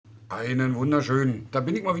Einen wunderschönen. Da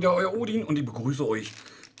bin ich mal wieder, euer Odin, und ich begrüße euch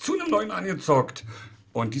zu einem neuen Angezockt.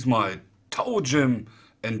 Und diesmal ToeJam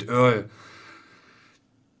Earl.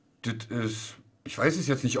 Das ist, ich weiß es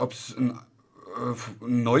jetzt nicht, ob es ein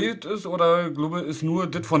neues ist oder glaube ist nur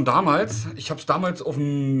das von damals. Ich habe es damals auf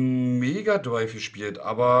dem Mega Drive gespielt,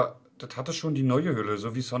 aber das hatte schon die neue Hülle,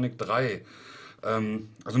 so wie Sonic 3.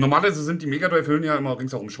 Also normalerweise sind die Mega Drive Hüllen ja immer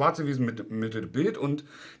ringsherum schwarz gewesen mit dem Bild, und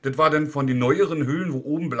das war dann von den neueren Hüllen, wo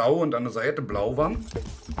oben blau und an der Seite blau waren.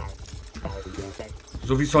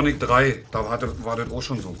 So wie Sonic 3, da war das auch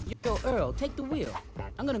schon so. Yo, Earl, take the wheel.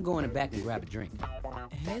 I'm gonna go in the back and grab a drink.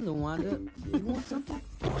 Hey, Luanda, you want something?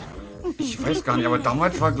 Ich weiß gar nicht, aber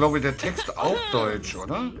damals war, glaube ich, der Text auch deutsch,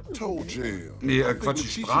 oder? ToeJam. Nee, Quatsch,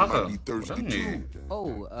 die Sprache. Oder? Nee.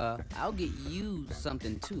 Oh, I'll get you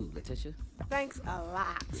something too, Letitia. Thanks a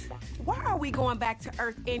lot. Why are we going back to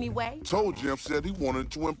Earth anyway? ToeJam said he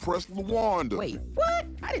wanted to impress Luanda. Wait, what?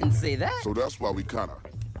 I didn't say that. So that's why we kind of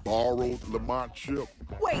borrowed Lamont's ship.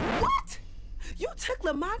 Wait, what? You took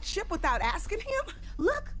Lamont's ship without asking him?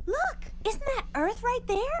 Look, look! Isn't that Earth right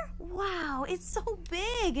there? Wow, it's so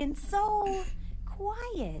big and so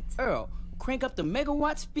quiet. Earl, crank up the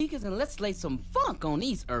megawatt speakers and let's lay some funk on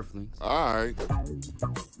these Earthlings. All right.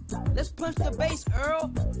 Let's punch the bass,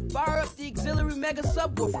 Earl. Fire up the auxiliary mega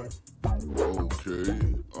subwoofer.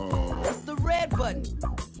 Okay. That's the red button.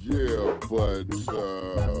 Yeah, but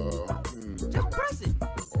Just press it.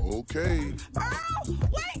 okay. Earl,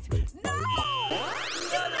 wait! No!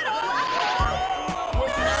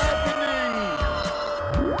 What's happening?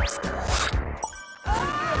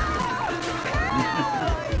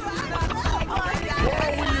 Why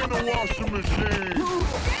are we in the washing machine?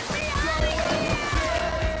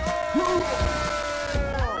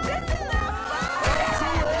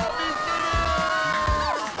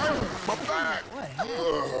 My back.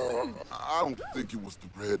 I don't think it was the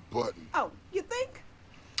red button. Oh, you think?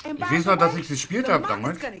 And Ich by weiß the noch, dass way, ich es gespielt habe Lamont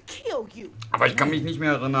damals. is gonna kill you. Aber ich kann mich nicht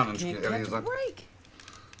mehr erinnern an das Spiel, Can't ehrlich catch a gesagt. break.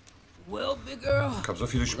 Well, big Earl. Ich habe so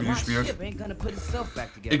viele Spiele Lamont's gespielt. ship ain't gonna put itself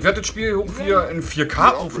back together. Ich werde das Spiel in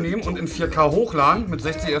 4K aufnehmen und in 4K hochladen mit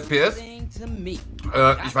 60 FPS. Thing to me.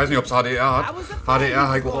 Ich weiß nicht, ob es HDR hat. HDR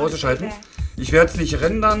Heiko ausschalten. Ich werde es nicht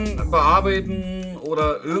rendern, bearbeiten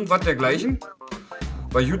oder irgendwas dergleichen.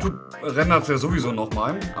 Bei YouTube rendert es ja sowieso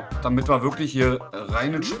nochmal, damit wir wirklich hier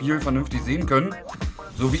reines Spiel vernünftig sehen können.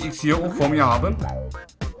 So wie ich es hier auch vor mir habe.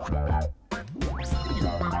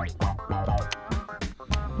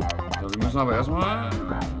 So, wir müssen aber erstmal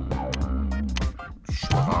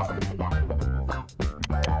Sprachen.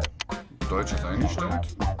 Deutsch ist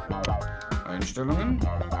eingestellt. Einstellungen.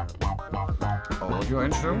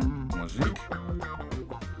 Audioeinstellungen. Musik.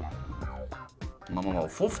 Machen wir mal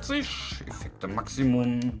auf 50. Effekte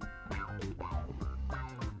Maximum.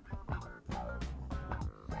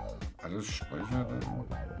 Alles Speicherdaten.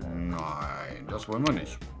 Nein, das wollen wir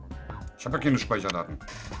nicht. Ich habe ja keine Speicherdaten.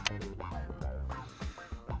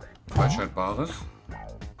 Freischaltbares.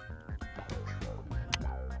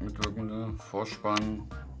 Mitwirkende. Vorspann.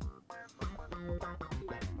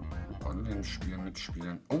 Online-Spiel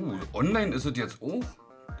mitspielen. Oh, online ist es jetzt auch?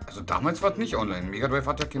 Also damals war es nicht online. Mega Drive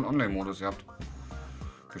hat ja keinen Online-Modus gehabt.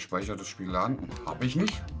 Gespeichertes Spiel laden. Habe ich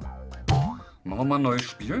nicht. Machen wir mal ein neues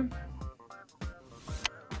Spiel.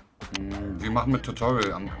 Wir machen mit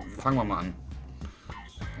Tutorial. Fangen wir mal an.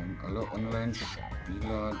 Wenn alle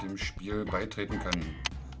Online-Spieler dem Spiel beitreten können.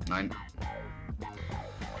 Nein.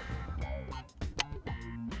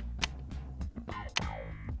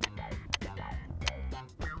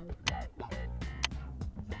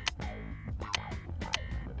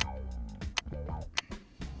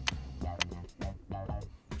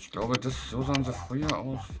 Ich glaube, so sahen sie früher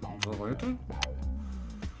aus. Und so heute?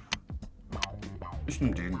 Ich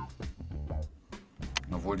nehme den.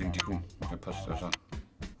 Obwohl den dicken, der passt besser.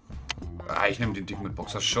 Ah, ich nehme den dicken mit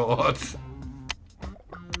Boxershorts.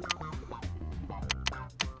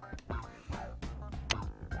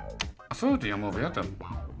 Achso, die haben auch Werte.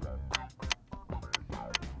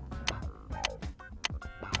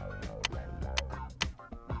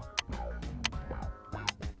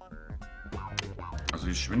 Also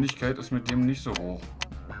die Geschwindigkeit ist mit dem nicht so hoch.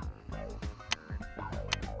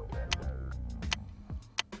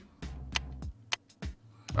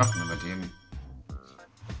 Ach, nehmen wir den.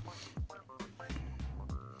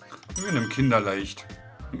 Wir nehmen Kinderleicht.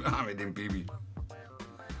 Ah, mit dem Baby.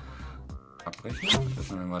 Abbrechen. Das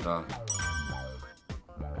nehmen wir da.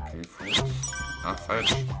 Okay, Fuß. Ah,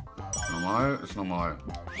 falsch. Normal ist normal.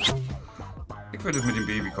 Ich will das mit dem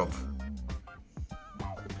Babykopf.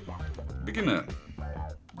 Beginne.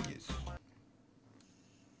 Yes.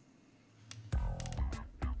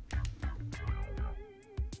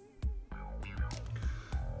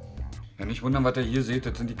 Ja, nicht wundern, was ihr hier seht.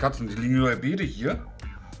 Das sind die Katzen. Die liegen nur beide hier.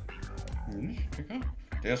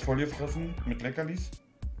 Der ist voll gefressen mit Leckerlis.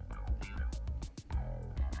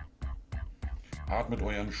 Atmet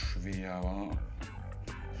euren schwer, wa?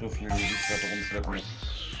 So viel Gewichtswerte rumschleppen.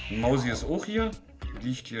 Mausi ist auch hier.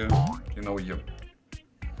 Liegt hier. Genau hier.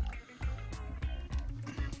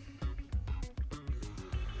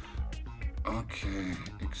 Okay,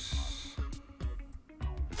 X.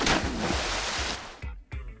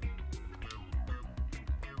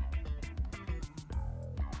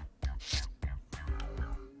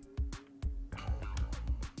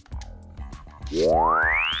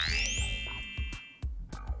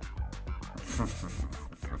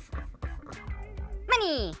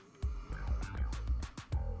 Money.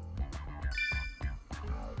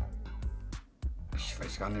 Ich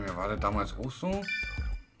weiß gar nicht mehr, war das damals auch so?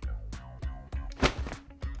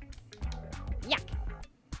 Yuck.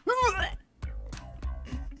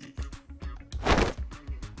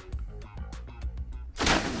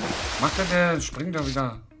 Macht der springt da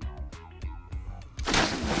wieder.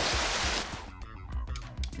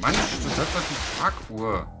 Mensch, das hat doch die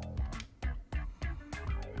Parkuhr.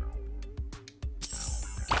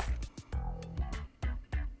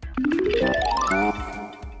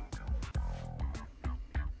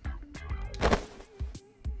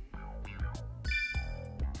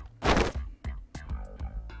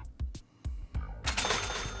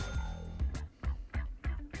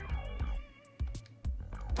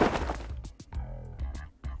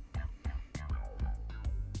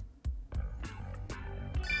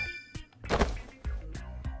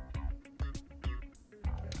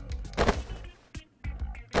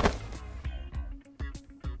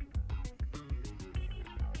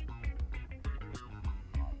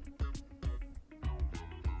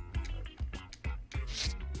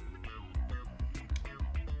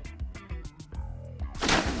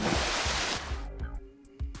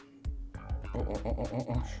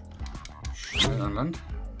 Oh. Schnell an Land.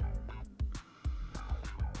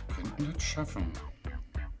 Könnten das schaffen.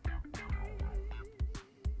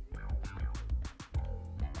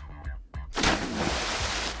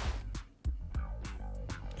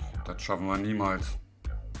 Das schaffen wir niemals.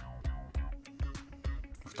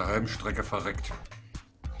 Auf der halben Strecke verreckt.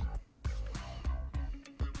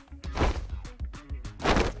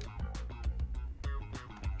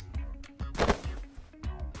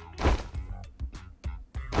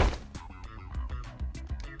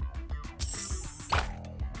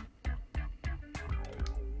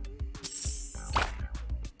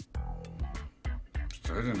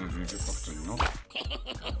 Wie viel braucht denn noch?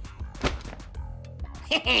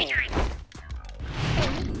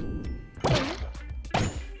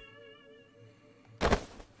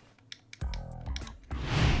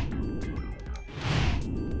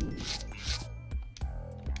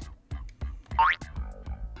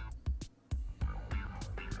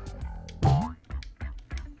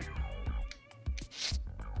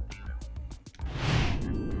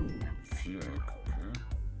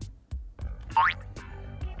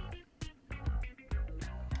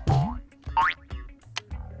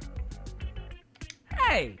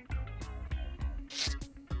 Hey!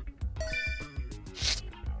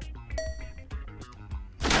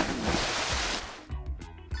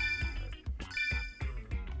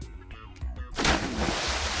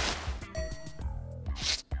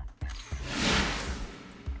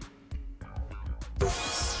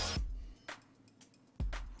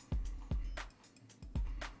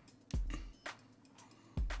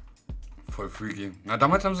 Voll freaky. Na,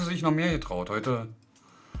 damals haben sie sich noch mehr getraut. Heute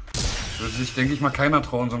würde sich, denke ich mal, keiner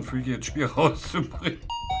trauen, so ein freaky Spiel rauszubringen.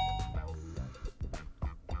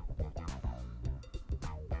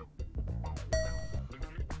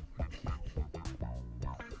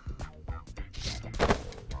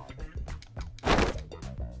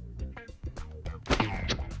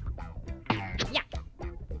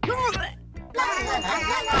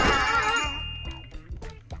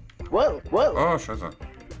 Whoa, whoa. Oh, scheiße.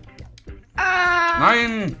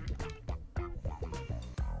 Nein!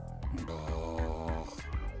 Doch.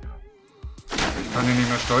 Ich kann ihn nicht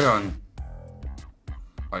mehr steuern.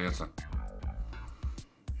 Ah, jetzt.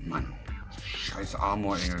 Mann. Scheiß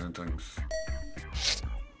Armor-Engel übrigens.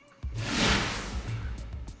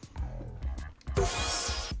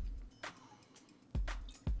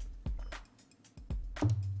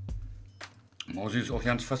 Mausi ist auch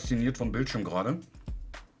ganz fasziniert vom Bildschirm gerade.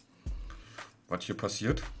 Was hier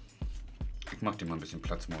passiert. Ich mach dir mal ein bisschen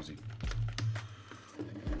Platz, Mausi.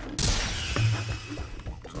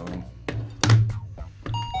 So.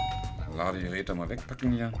 Ladegeräte mal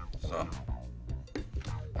wegpacken hier. So.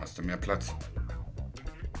 Hast du mehr Platz.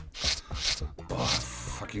 Boah,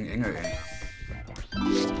 fuck. fucking Engel, ey.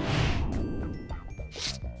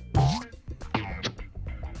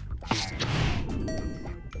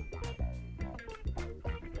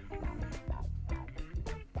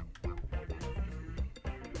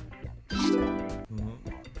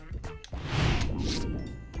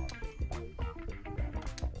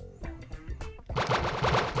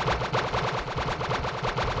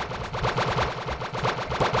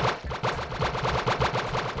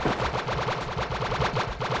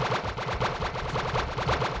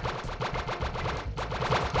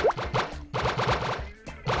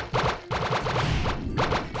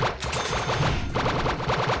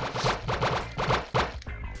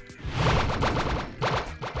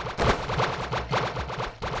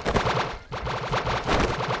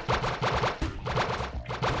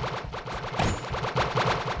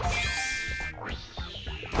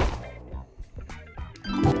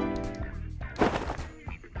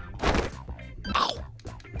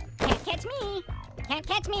 Can't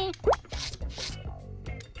catch me.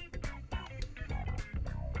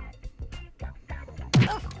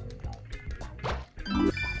 Oof.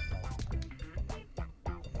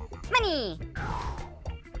 Money.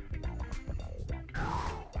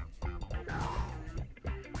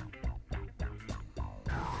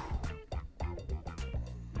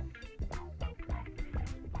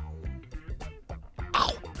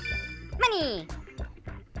 Money.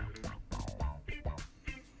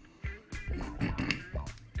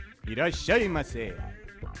いらっしゃいませ。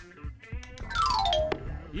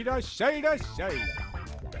いらっしゃいいらっしゃい。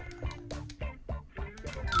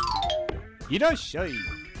いらっしゃい。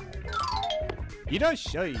いらっ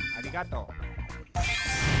しゃい。ありがと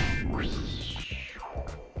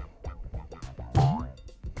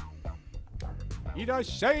う。いらっ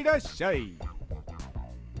しゃいいらっしゃい。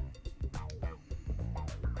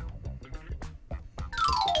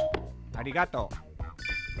ありがとう。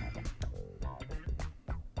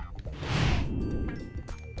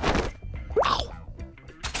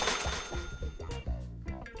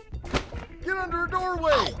Get under a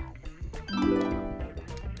doorway!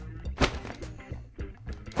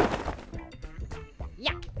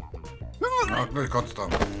 Yeah. Ach, ich kotze da.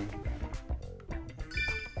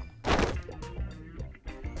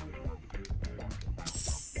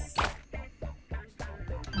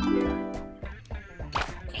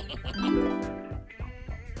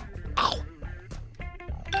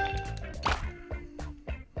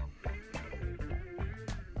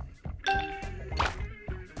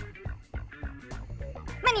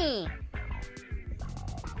 Money.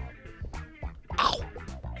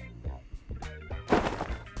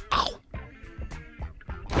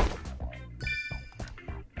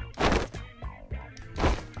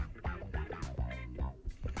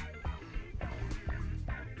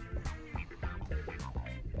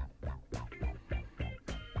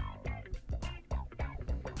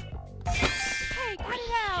 Hey, cut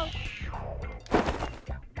it out.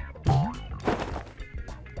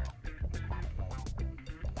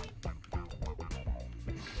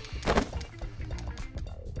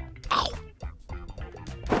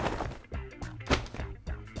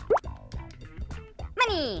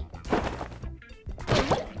 Money.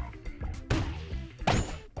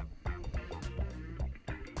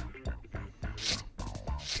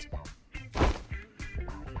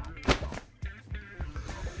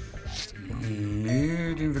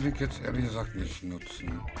 Nee, den will ich jetzt ehrlich gesagt nicht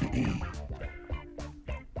nutzen.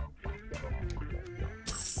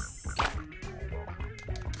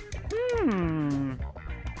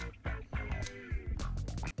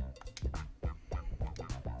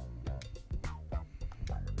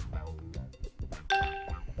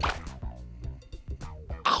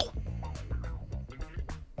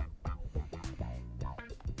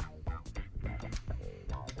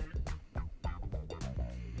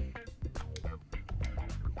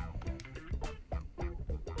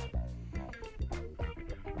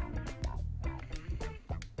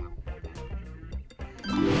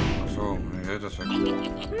 So, nee, das war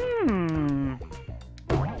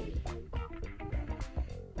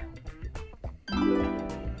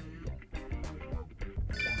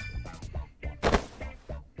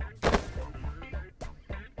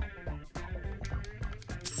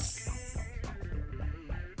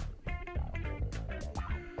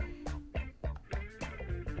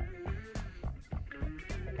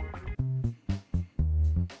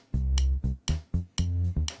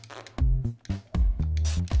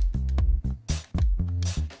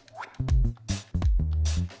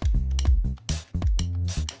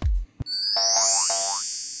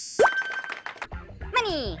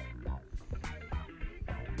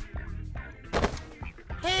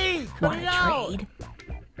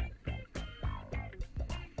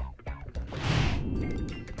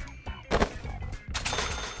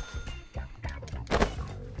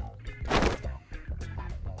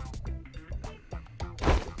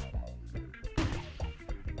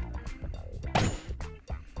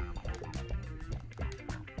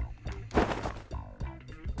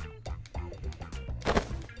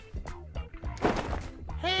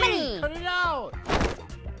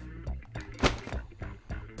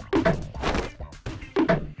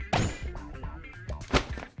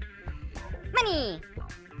Money.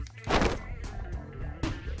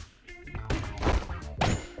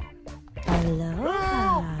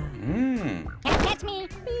 Aloha. Can't catch me.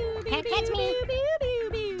 Can't catch me.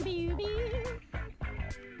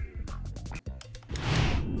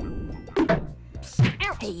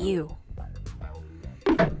 Ow. Hey, you.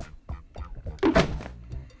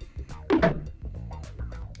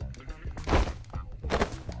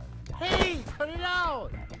 Hey, cut it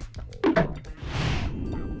out!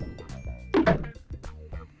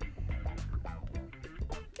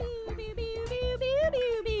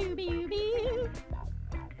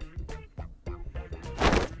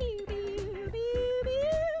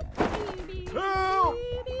 Help!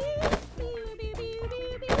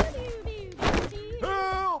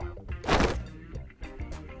 Help!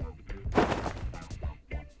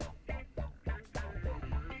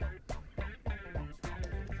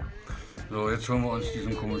 So, jetzt holen wir uns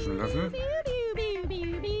diesen komischen Löffel.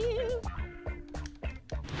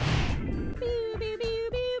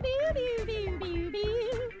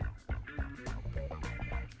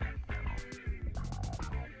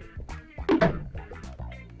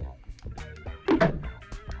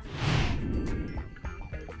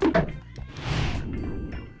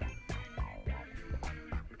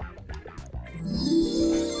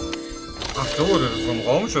 Ach so, das ist vom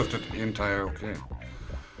Raumschiff, das ein Teil, okay.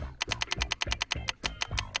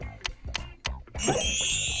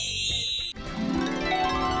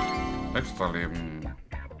 Extra Leben.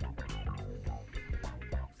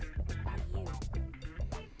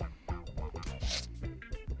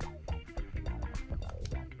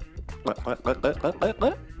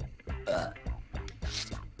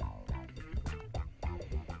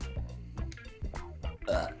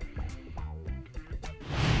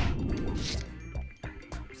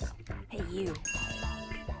 Hey, you.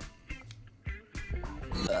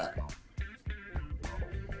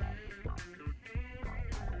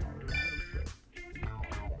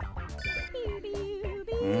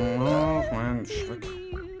 Ach, Mensch, weg.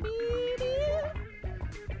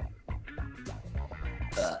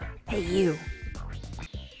 Hey, you.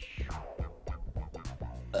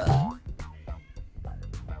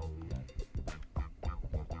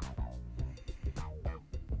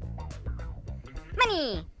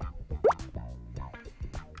 Money.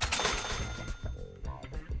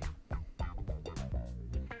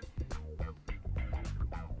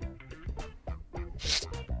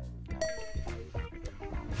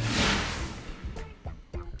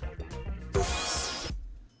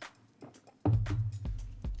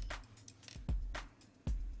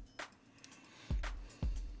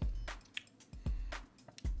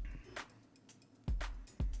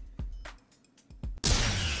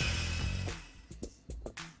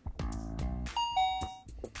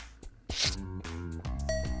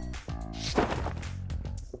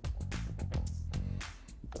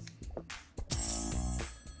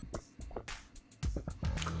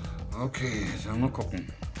 Okay, sollen wir mal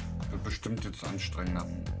gucken. Wird bestimmt jetzt anstrengender.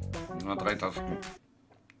 Nur 3 Tasten.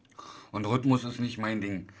 Und Rhythmus ist nicht mein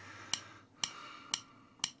Ding.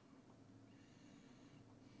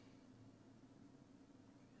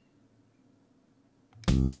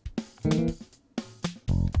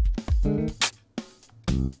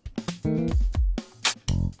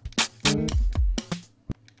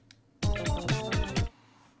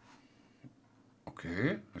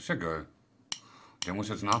 Okay, ist ja geil. Der muss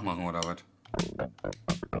jetzt nachmachen, oder was?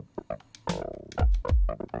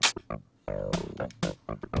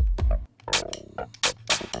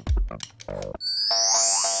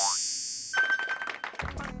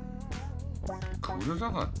 Coole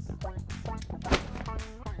Sache.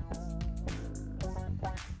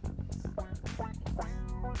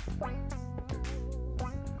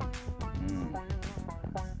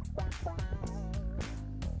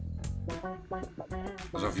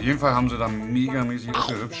 Also auf jeden Fall haben sie da megamäßig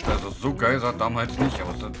aufgehübscht. Also so geil sah damals nicht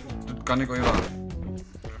aus. Das kann ich euch sagen.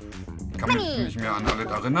 Ich kann mich nicht mehr an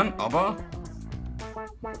alles erinnern, aber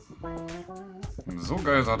so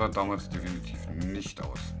geil sah das damals definitiv nicht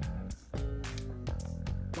aus.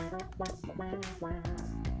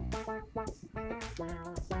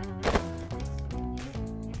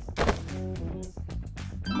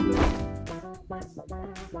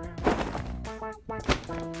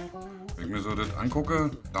 Wenn ich mir so das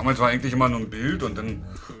angucke, damals war eigentlich immer nur ein Bild und dann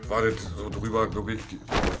war das so drüber, glaube ich,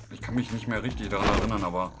 ich kann mich nicht mehr richtig daran erinnern,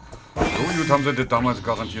 aber so gut haben sie das damals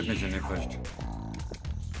garantiert nicht hingekriegt.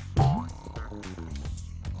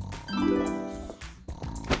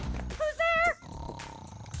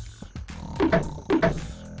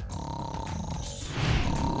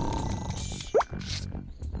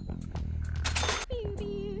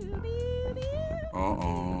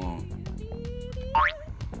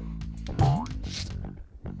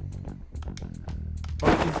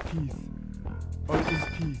 peace. All is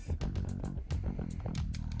peace.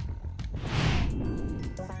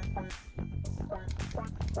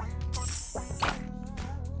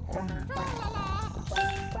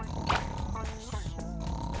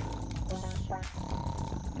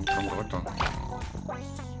 Komm, runter.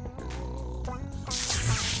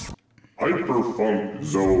 Hyperfunk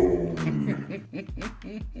Zone.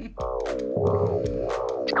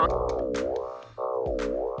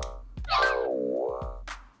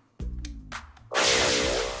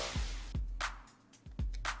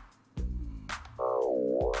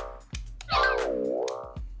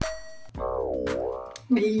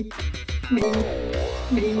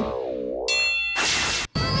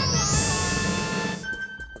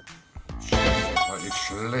 Scheiße, war ich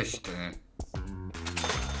schlecht, ey.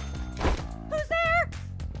 Who's there?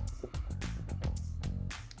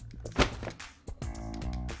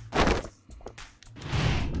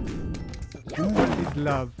 What is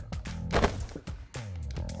love?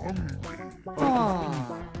 All is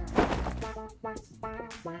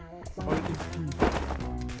peace.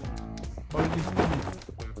 All is peace.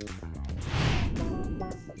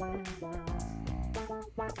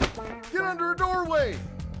 Get under a doorway!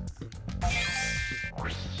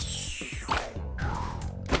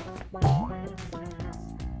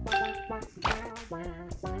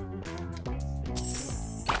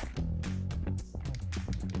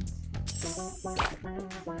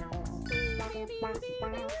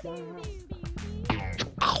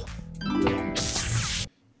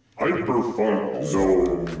 Hyperfunk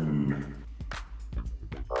Zone.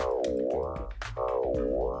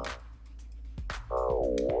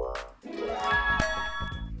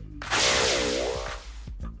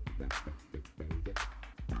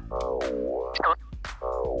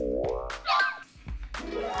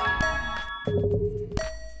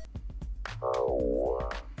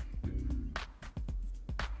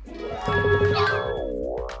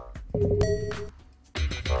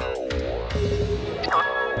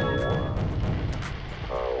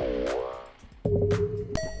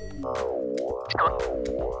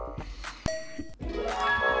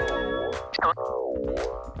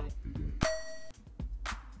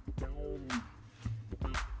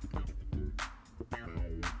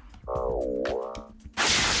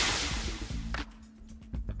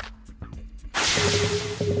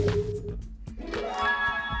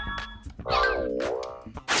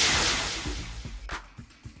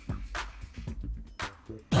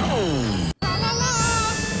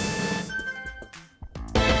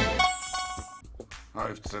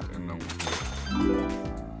 HFZ-Endung.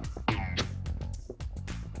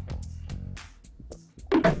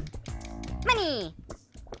 Money.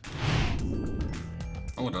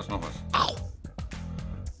 Oh, da ist noch was.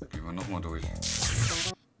 Gehen wir nochmal durch.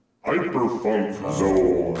 Hyperfunk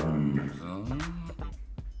Zone. So.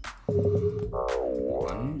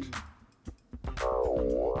 Und.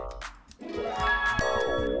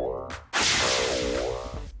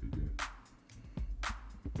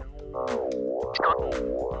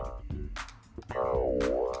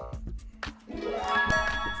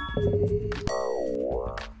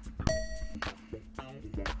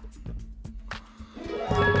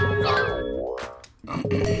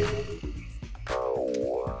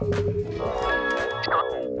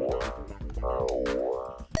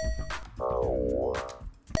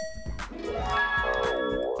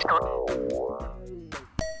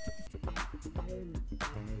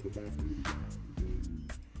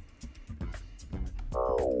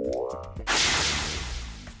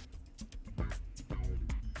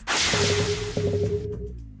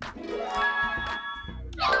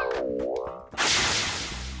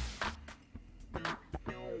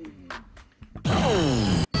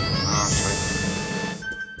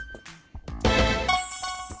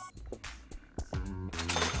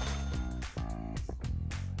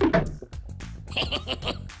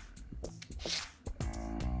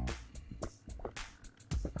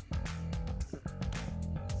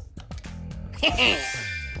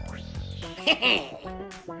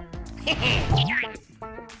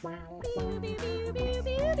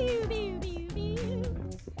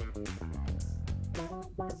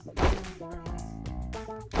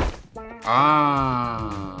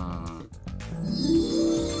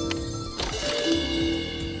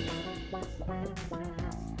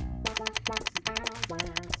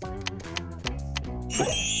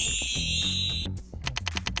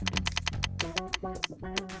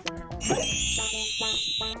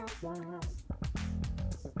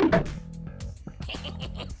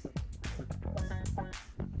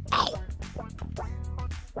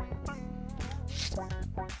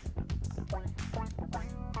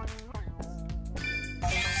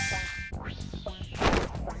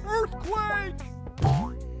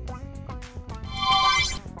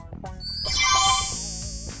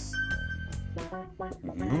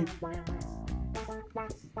 Mhm.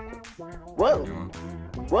 Whoa. Ja.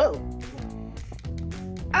 Whoa.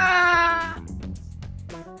 Ah!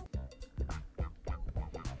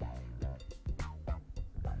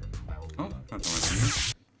 Oh,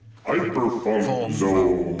 das haben wir Hyperfunk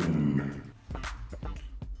Zone.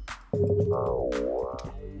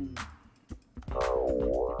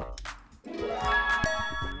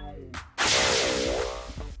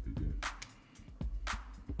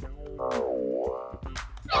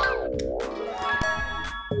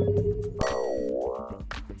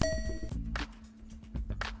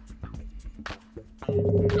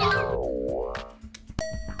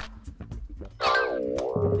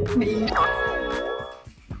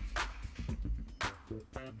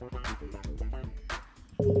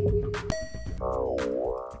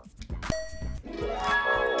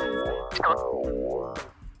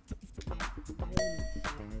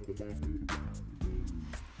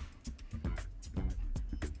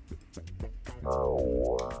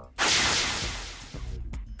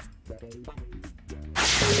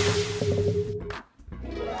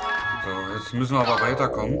 So, jetzt müssen wir aber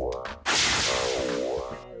weiterkommen.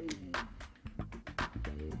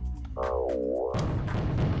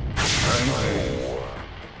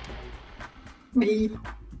 Beep.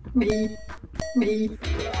 Beep. Beep.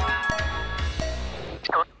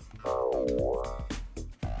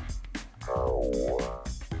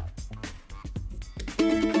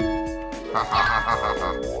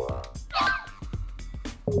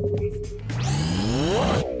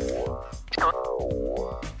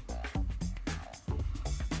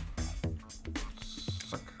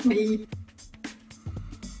 Beep.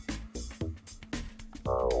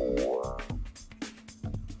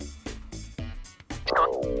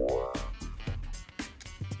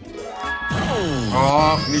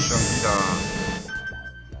 Ach, nicht schon wieder.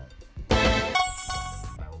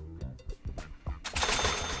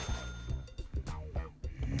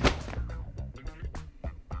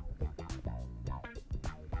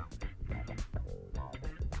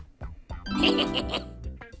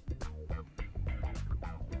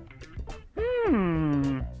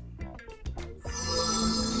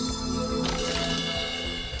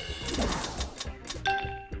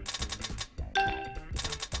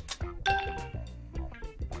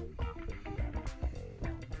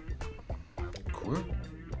 Cool.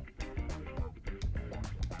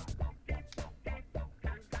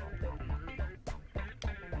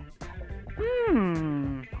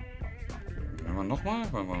 Nehmen wir nochmal,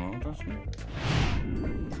 weil wir noch das.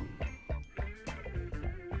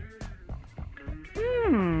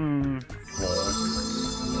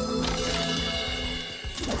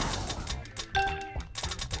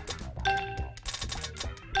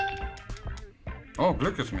 Oh,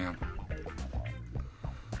 Glück ist mehr.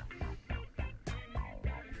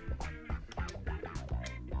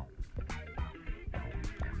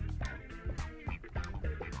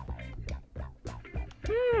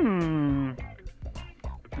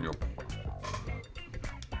 Jupp.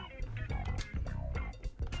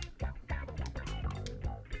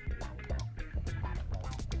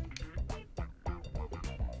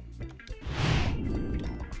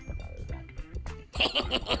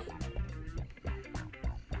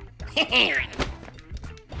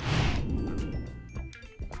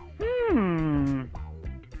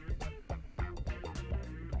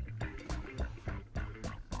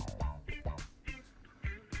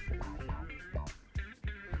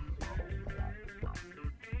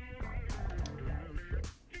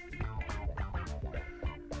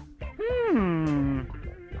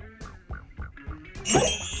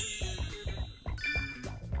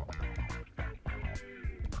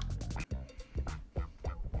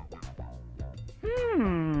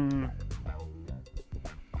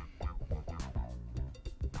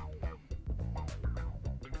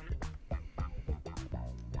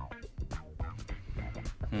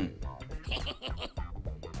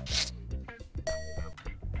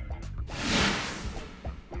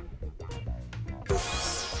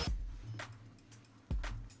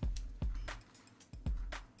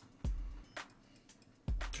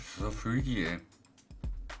 So freaky, ey.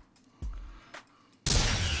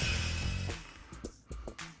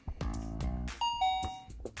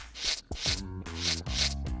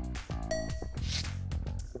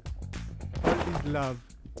 What is love?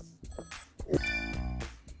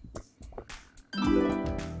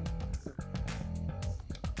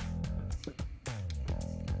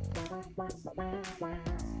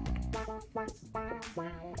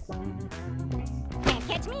 Can't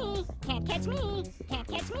catch me, can't catch me, can't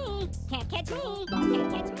catch me, can't catch me,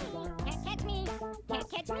 can't catch me, can't catch me, can't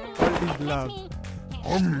catch me, What is love?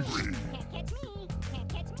 hungry. Can't catch me, can't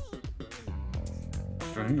catch me.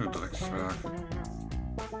 gehst du hin, du Dreckswerk?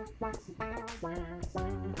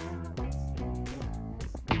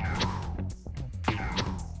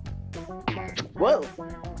 Whoa.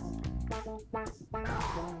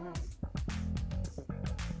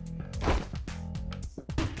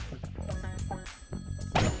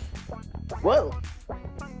 Whoa.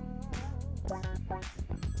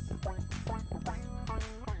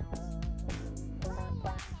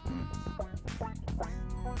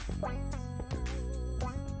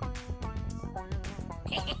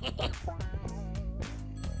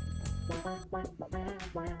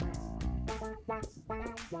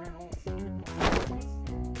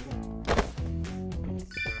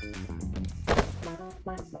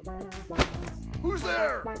 Who's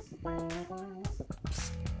there?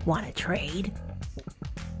 Wanna trade?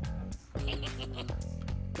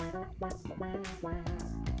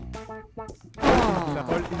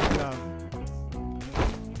 All is love.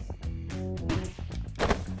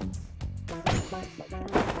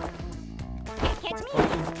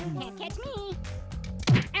 Can't catch me.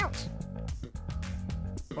 Ouch.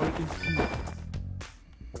 All is peace.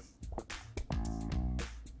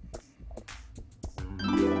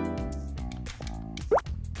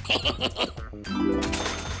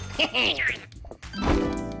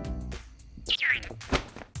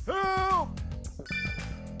 Help!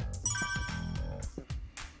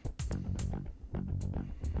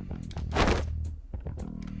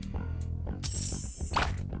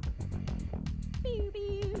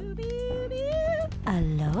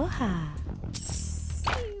 Aloha.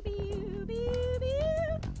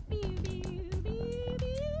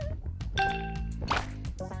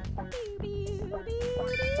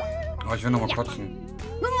 Oh, ich will noch mal kotzen.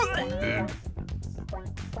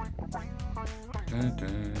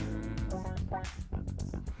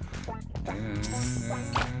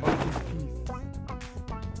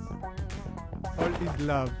 All is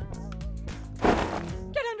love.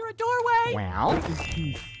 Get under a doorway! Well, All is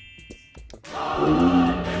peace.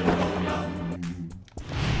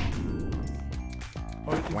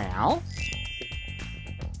 All is well,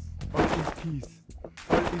 All is peace.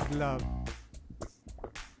 All is love.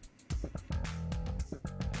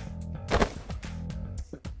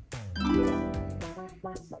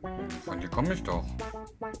 Von dir komme ich doch.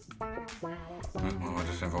 Machen wir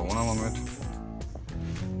das einfach auch noch mal mit.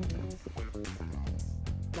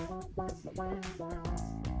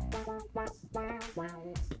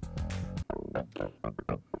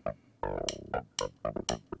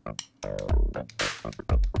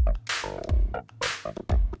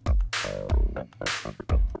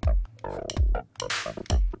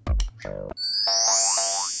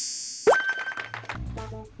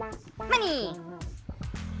 Money.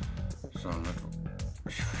 So,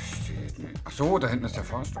 ich verstehe nicht. Ach so, da hinten ist der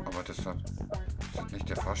Fahrstuhl. Aber das ist nicht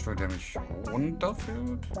der Fahrstuhl, der mich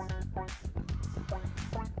runterführt.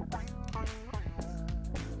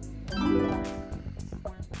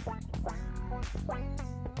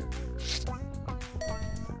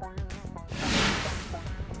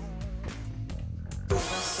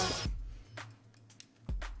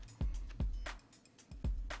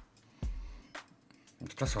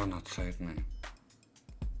 Das war noch Zeit, ne?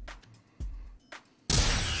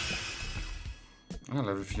 Ah,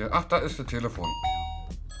 Level 4. Ach, da ist das Telefon.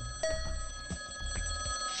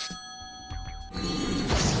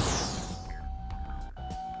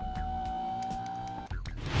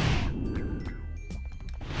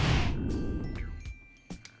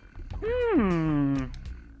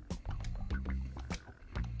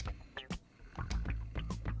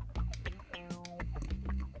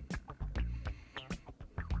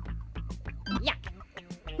 Yuck.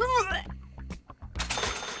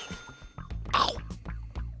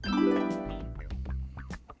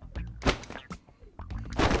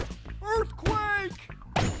 Earthquake!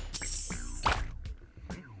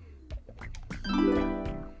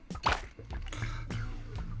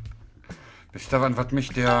 Wisst ihr, was mich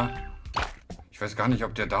der... Ich weiß gar nicht,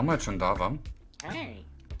 ob der damals schon da war. hey,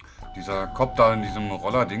 Dieser Cop da in diesem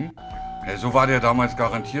Roller-Ding. So war der damals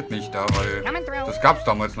garantiert nicht da, weil das gab's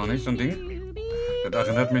damals noch nicht, so ein Ding. Das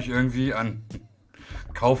erinnert mich irgendwie an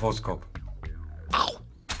Kaufhauskopf.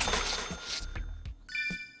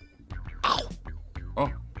 Oh,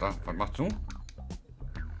 da, was machst du?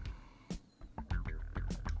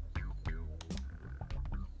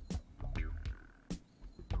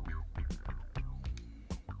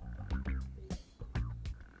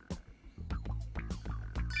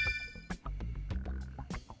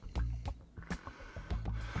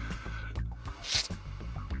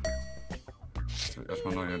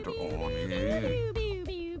 Erstmal neue... Oh, nee.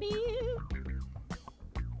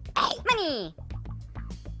 Money.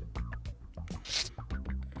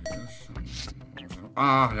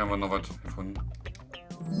 Ah, hier haben wir noch was gefunden.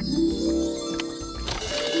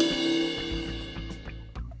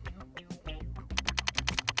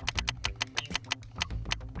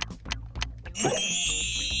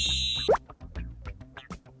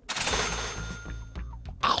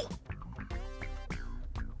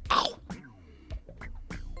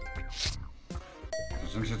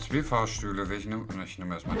 Das sind jetzt 2 Fahrstühle. Welchen nehme ich?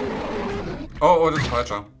 Nehme erstmal den. Oh, das ist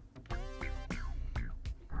falscher.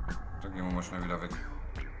 Dann gehen wir mal schnell wieder weg.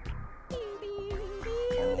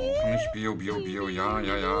 Oh, nicht Bio. Ja.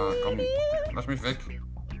 Komm, lass mich weg.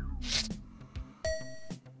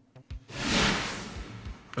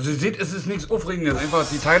 Also ihr seht, es ist nichts Aufregendes. Einfach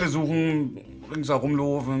die Teile suchen, ringsherum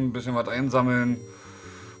laufen, ein bisschen was einsammeln,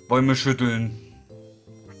 Bäume schütteln.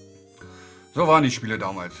 So waren die Spiele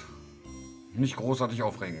damals. Nicht großartig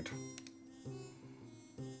aufregend.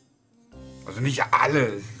 Also nicht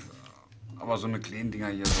alles. Aber so eine kleinen Dinger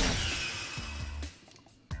hier so.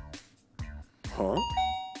 Huh?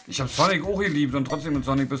 Ich habe Sonic auch geliebt und trotzdem mit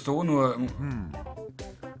Sonic bist du auch nur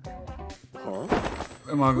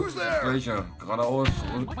immer das gleiche. Geradeaus.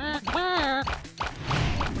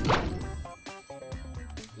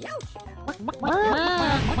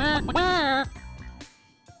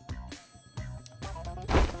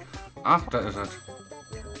 Ach, da ist es.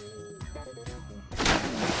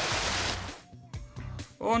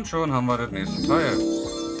 Und schon haben wir das nächste Teil.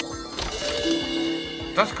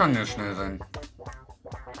 Das kann ja schnell sein.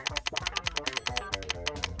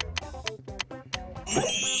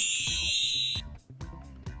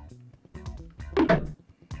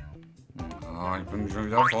 Ah, ich bin schon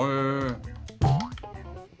wieder voll.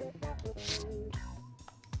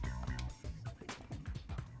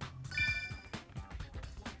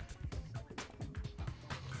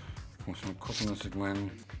 Ich muss mal gucken, dass ich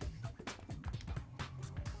meinen...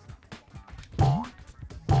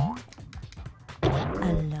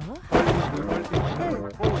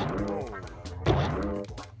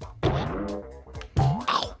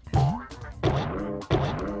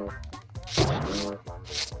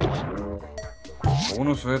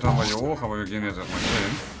 Bonuswert haben wir hier hoch, aber wir gehen jetzt erstmal hier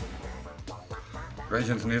hin. Gleich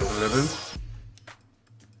ins nächste Level.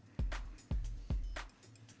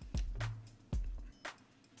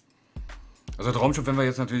 Also das Raumschiff werden wir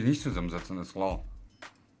jetzt natürlich nicht zusammensetzen, ist klar.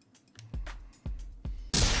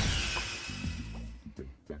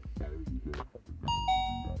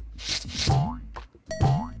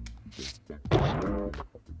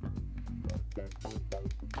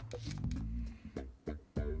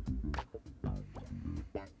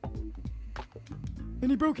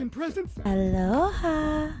 Any broken presents?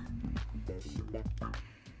 Aloha.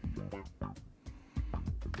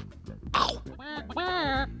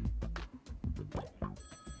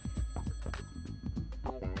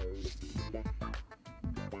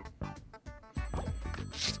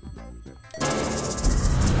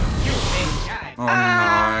 Oh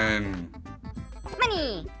nein.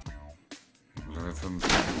 Money. Level 5.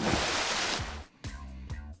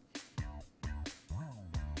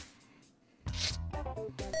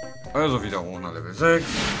 Also wieder hoch nach Level 6.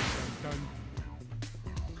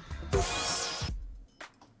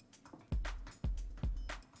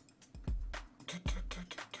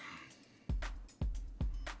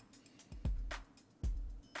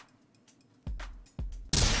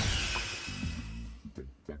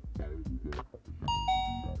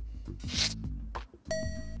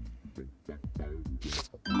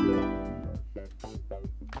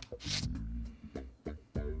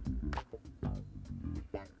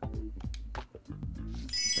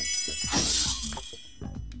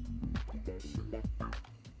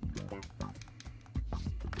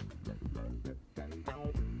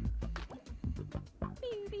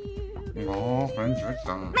 Oh, Mensch, weg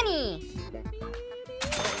da. Money.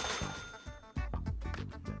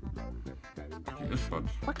 Hier ist was.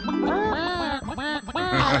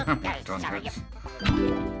 Dann jetzt.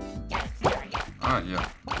 Ah, hier.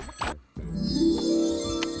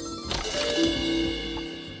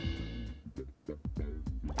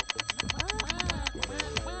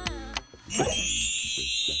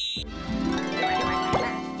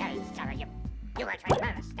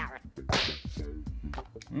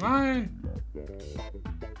 Nein!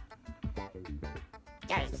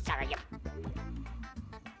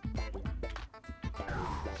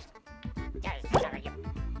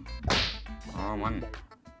 Oh Mann.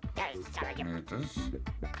 Nee, das...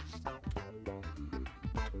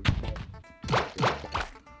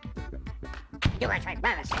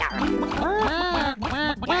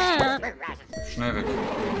 Schnell weg.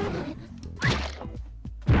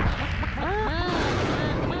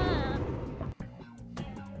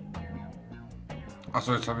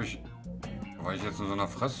 Achso, jetzt habe ich... War ich jetzt in so einer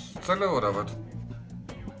Fresszelle oder was?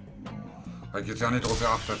 Habe ich jetzt ja nicht drauf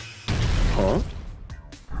geachtet. Huh?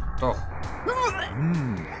 Doch.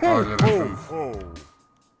 Oh, Level 5. Oh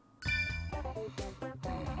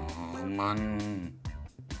Mann.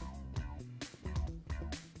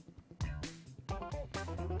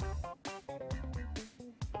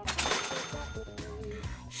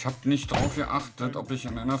 Ich habe nicht drauf geachtet, ob ich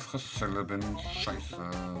in einer Fresszelle bin. Scheiße.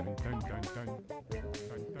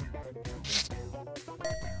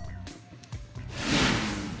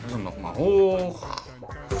 Also nochmal hoch.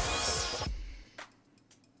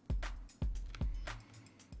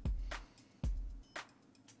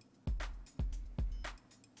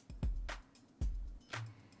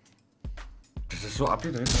 Das ist so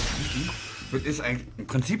abgedreht. Das ist eigentlich, im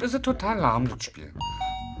Prinzip ist es total lahm, das Spiel.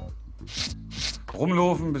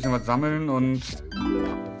 Rumlaufen, ein bisschen was sammeln und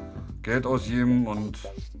Geld ausgeben und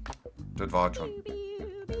das war's schon.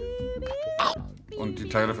 Und die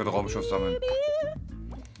Teile für den Raumschiff sammeln.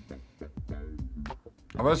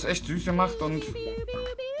 Aber es ist echt süß gemacht und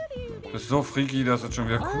das ist so freaky, dass es schon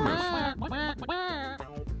wieder cool ist.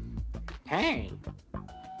 Hey.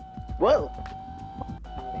 Whoa.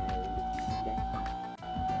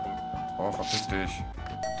 Oh, verpiss dich.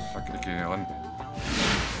 Zack, ich geh hier ran.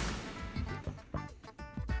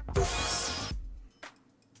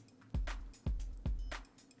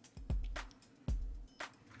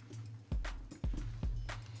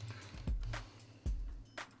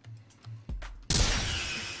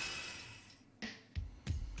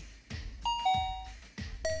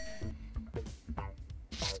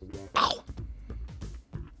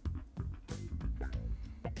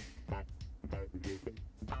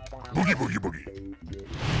 Boogie, boogie, boogie.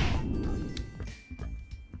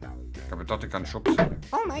 Ich habe gedacht, ich kann schubsen.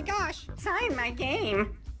 Oh my gosh, sign my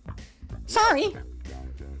game. Sorry.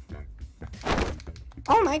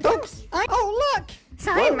 Oh my oops. Oh look,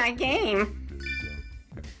 sign my game.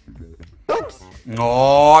 Oops.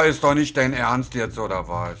 Oh, ist doch nicht dein Ernst jetzt, oder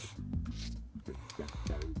was?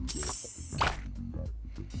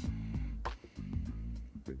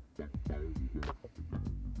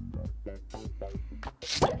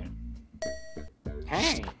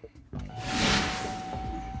 Hey.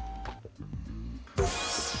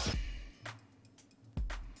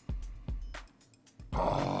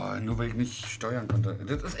 Oh, nur weil ich nicht steuern konnte.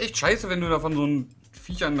 Das ist echt scheiße, wenn du da von so einem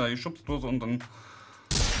Viechern da geschubst wirst und dann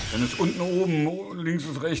ist unten oben, links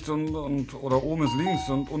ist rechts und oder oben ist links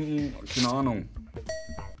und unten, keine Ahnung.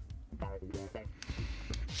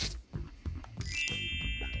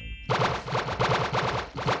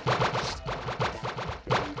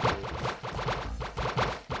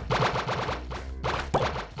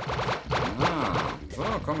 So,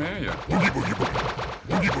 komm her hier. Boogie, boogie, boogie.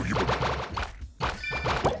 Boogie, boogie, boogie.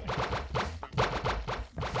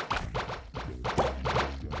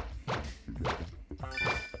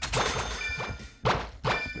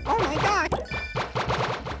 Oh my god.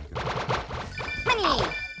 Money.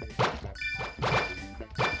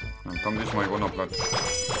 Dann komm dich mal runter, Platz.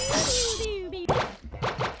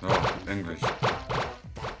 So, endlich.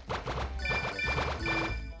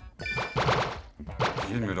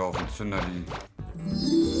 Gehen wir da auf den Zünder, die.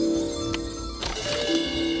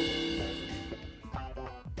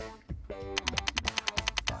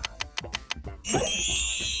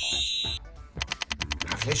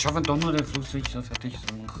 Ja, vielleicht schaffen wir doch nur den Flugsicht so fertig.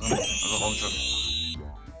 Also Raumschiff.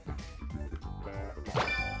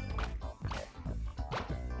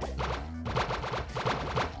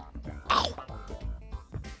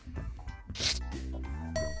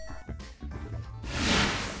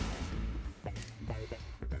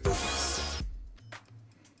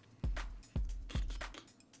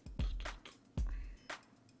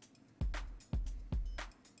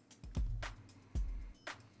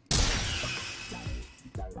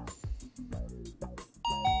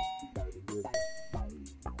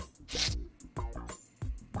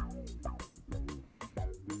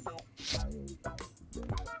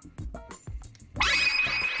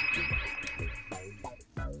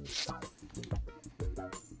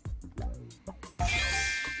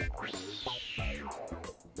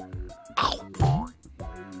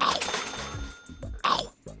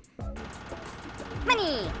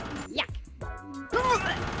 Money. Yuck.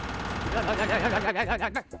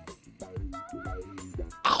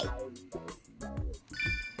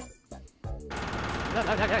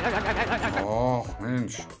 Och,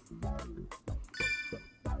 Mensch.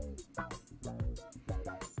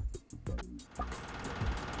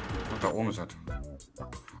 Und da oben ist das.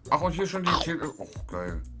 Ach, und hier schon die Oh,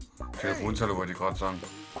 geil. Telefonzelle wollte ich gerade sagen.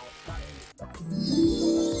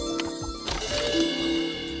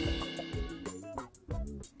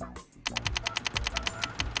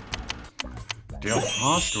 Der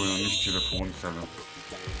Fahrstuhl und nicht Telefonzelle.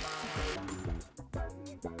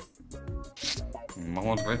 Machen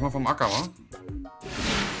wir uns gleich mal vom Acker, wa?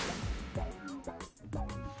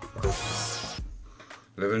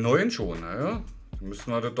 Level 9 schon, naja. Dann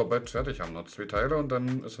müssen wir das doch bald fertig haben. Noch 2 Teile und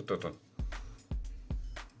dann ist das das.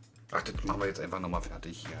 Ach, das machen wir jetzt einfach nochmal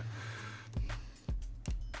fertig hier.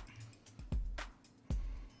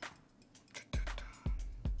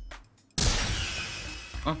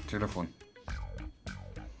 Ah, Telefon.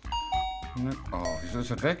 Oh, wieso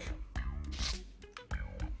ist das weg?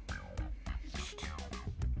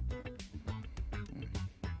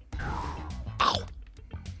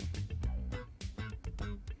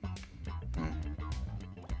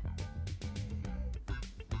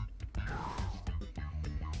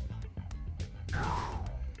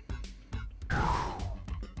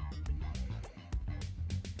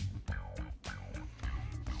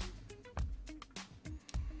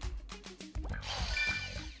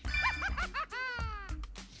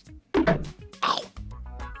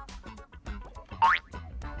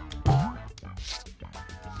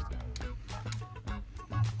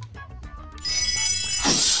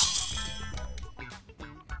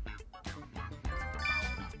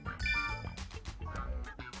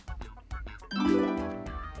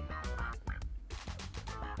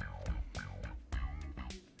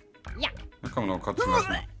 Da kann man noch kotzen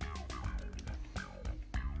lassen.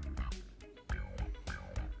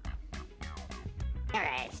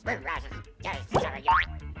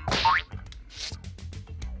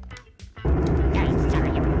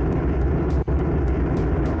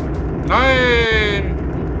 Nein!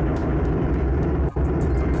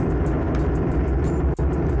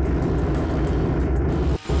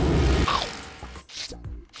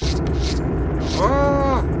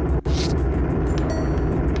 Oh!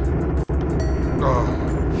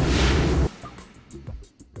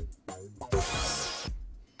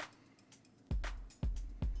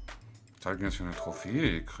 Zeigen, dass wir eine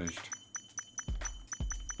Trophäe gekriegt.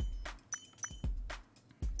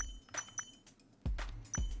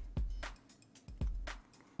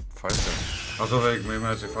 Falsch. Achso, weil ich mir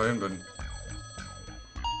immer jetzt gefallen bin.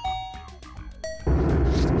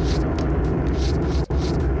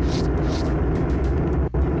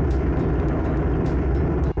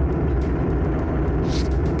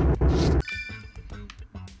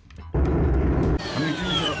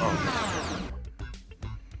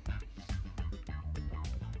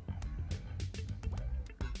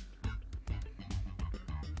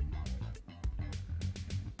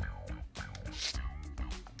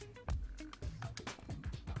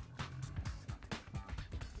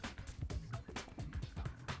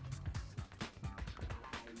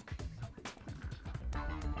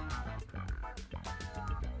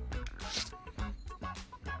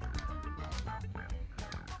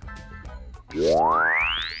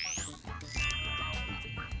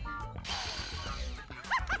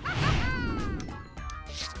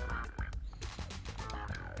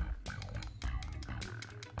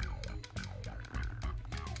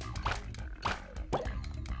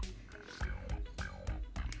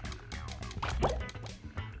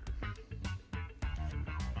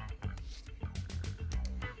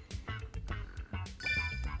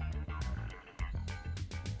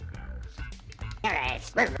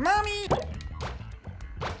 Mommy!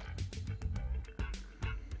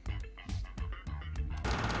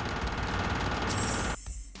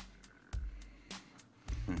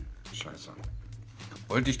 Scheiße.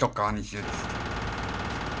 Wollte ich doch gar nicht jetzt.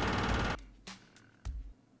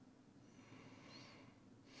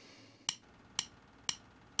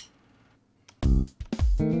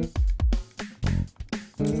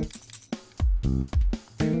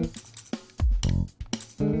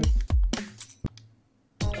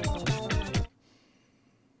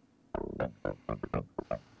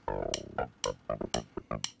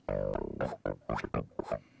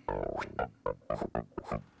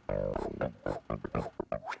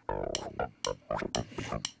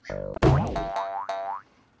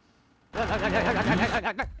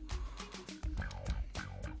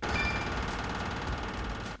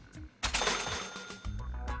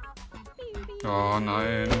 Oh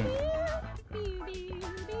nein.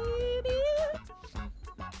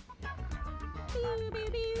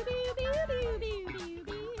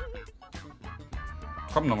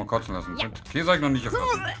 Komm, noch mal kotzen lassen. Käse habe ich noch nicht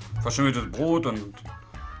gefressen. Verschimmeltes Brot und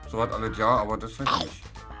so was alles, ja, aber das halt nicht.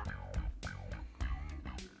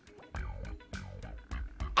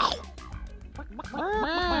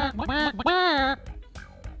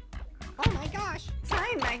 Oh my gosh,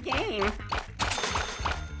 sign my game.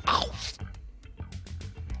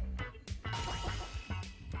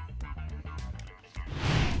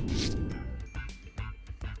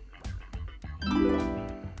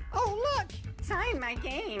 my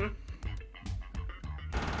game.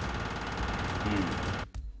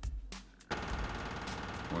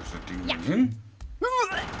 Wo ist das Ding denn hin?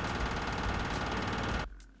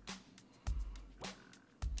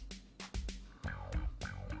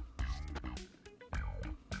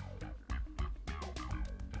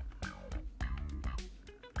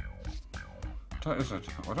 Da ist es,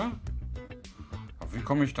 oder? Aber wie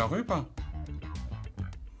komme ich da rüber?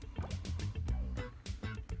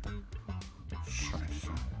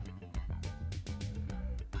 Scheiße.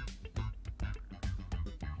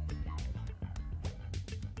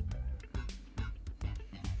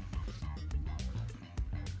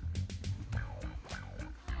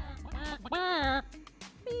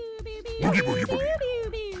 Boogie, boogie, boogie.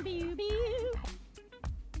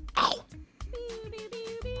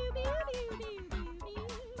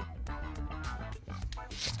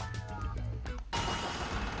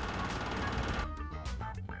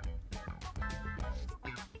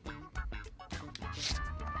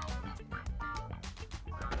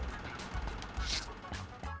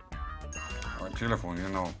 Ein Telefon,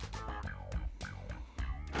 genau.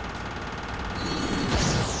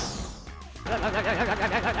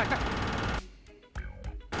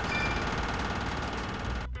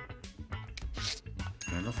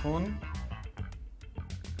 Telefon.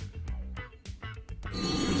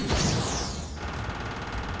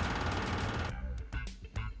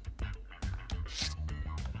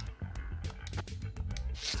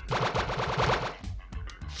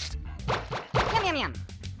 Yum, yum, yum.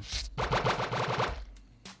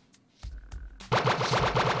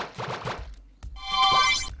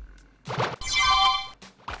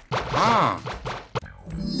 Ah!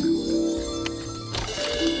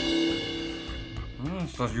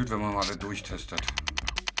 Ist das gut, wenn man mal alle durchtestet.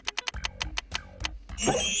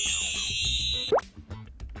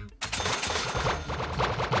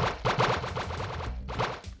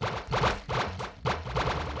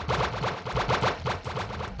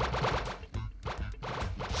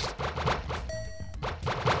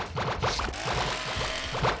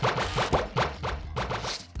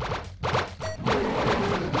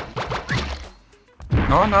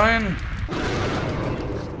 Oh nein!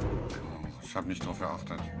 Ich habe nicht drauf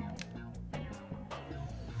geachtet.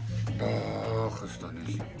 Ach, ist doch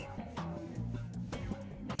nicht.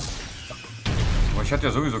 Aber ich hatte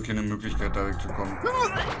ja sowieso keine Möglichkeit, da wegzukommen.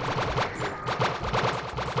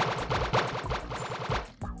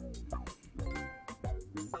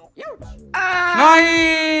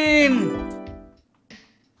 Nein!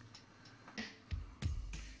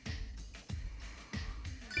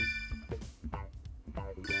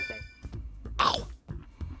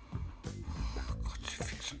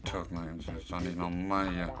 Das ist doch nicht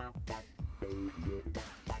normal hier.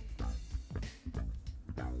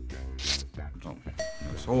 So,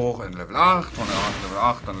 jetzt hoch in Level 8, von Level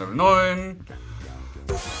 8 dann Level 9.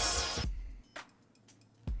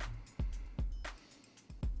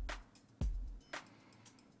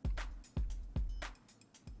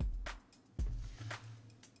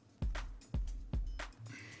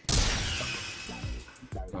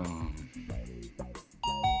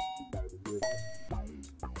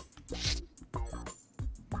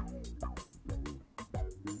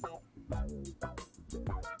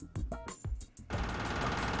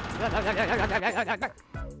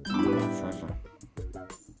 Scheiße.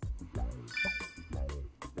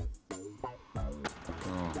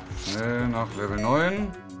 So, schnell nach Level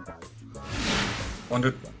 9. Und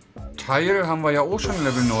das Teil haben wir ja auch schon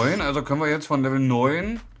Level 9. Also können wir jetzt von Level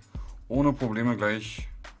 9 ohne Probleme gleich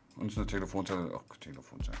uns eine Telefonzelle... Ach,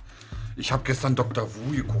 Telefonzelle. Ich habe gestern Dr.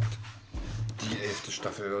 Wu geguckt. Die 11.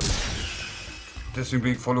 Staffel. Deswegen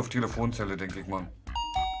bin ich voll auf Telefonzelle, denke ich mal.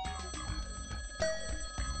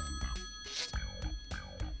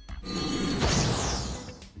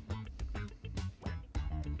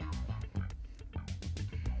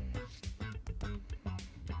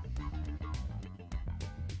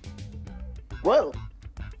 Well.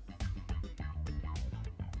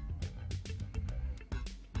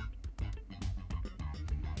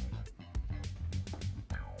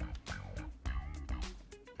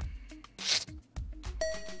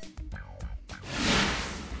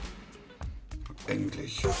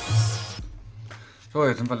 Endlich. So,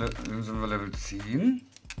 jetzt sind wir Level 10.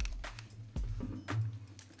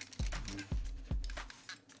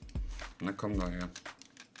 Na komm daher.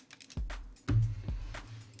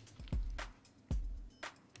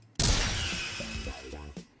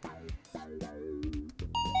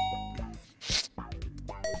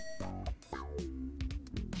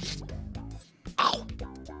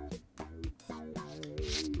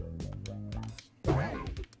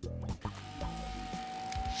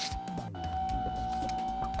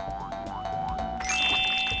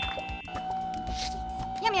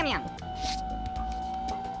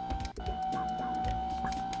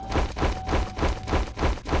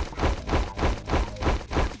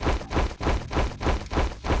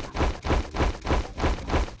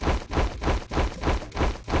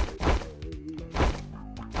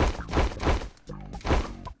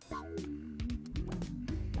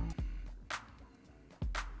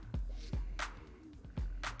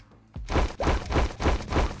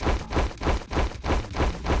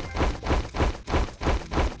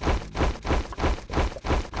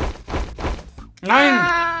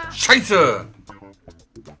 Nein! Scheiße!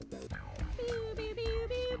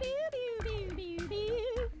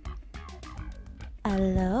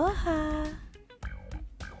 Aloha.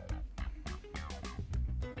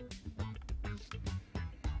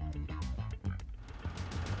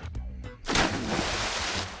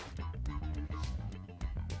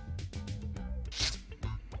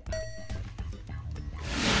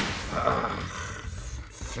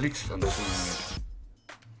 Flixanzug.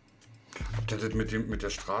 Habt ihr das mit der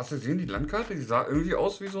Straße sehen? Die Landkarte, die sah irgendwie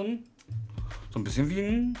aus wie so ein bisschen wie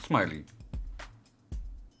ein Smiley.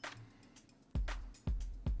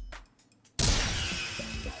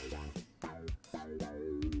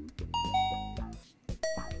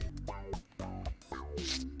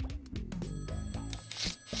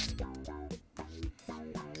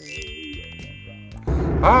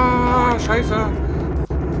 Ah, scheiße.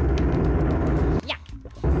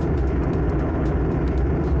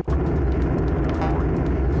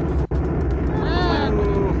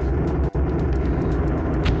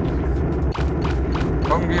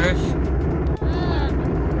 Komm, geh weg.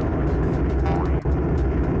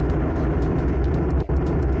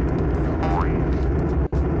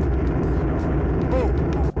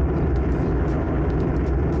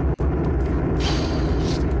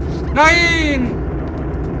 Nein!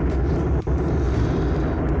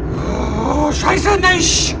 Oh, scheiße,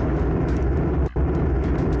 nicht!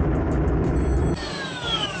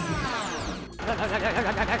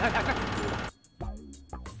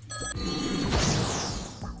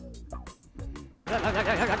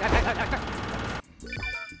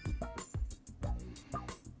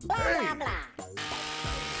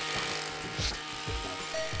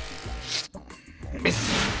 Mist!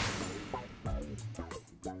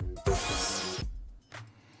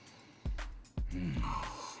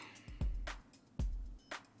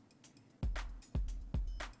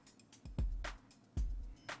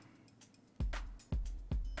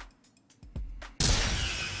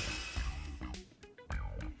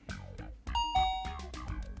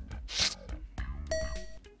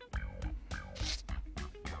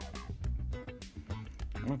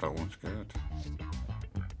 Oh, da oben ist Geld.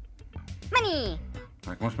 Money.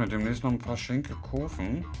 Ich muss mir demnächst noch ein paar Schenke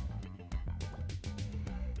kaufen.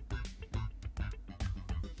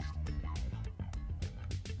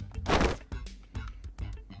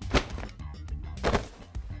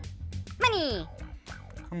 Money.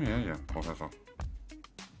 Komm her, Professor.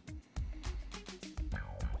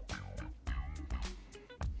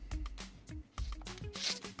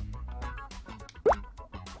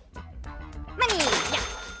 Money.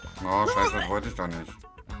 Oh, scheiße, das wollte ich doch nicht.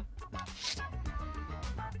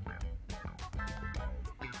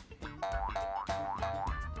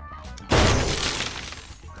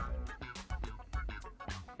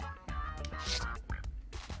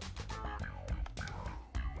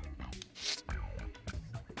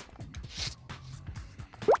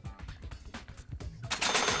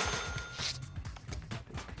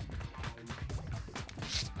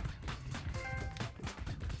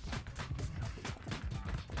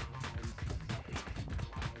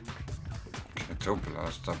 So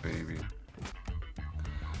Blaster, Baby.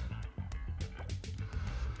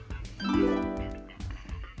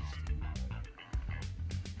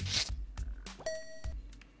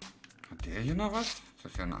 Hat der hier noch was?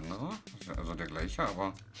 Das ist ja ein anderer. Das ist ja also der gleiche,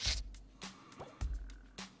 aber...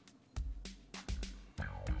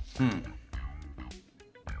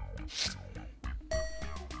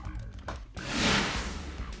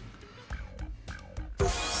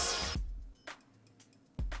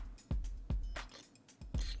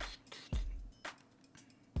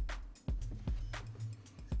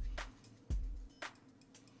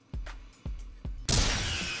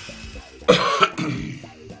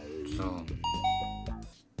 So.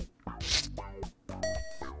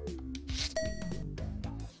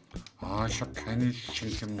 Oh, ich habe keine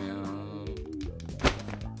Schenke mehr.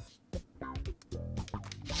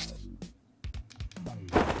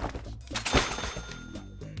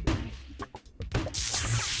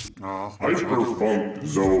 Ach, Microphone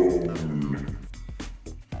Zone.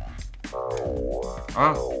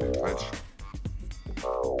 Ah, falsch.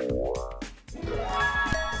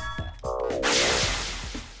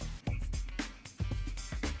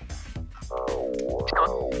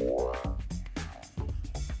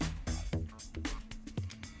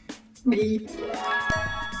 Beep.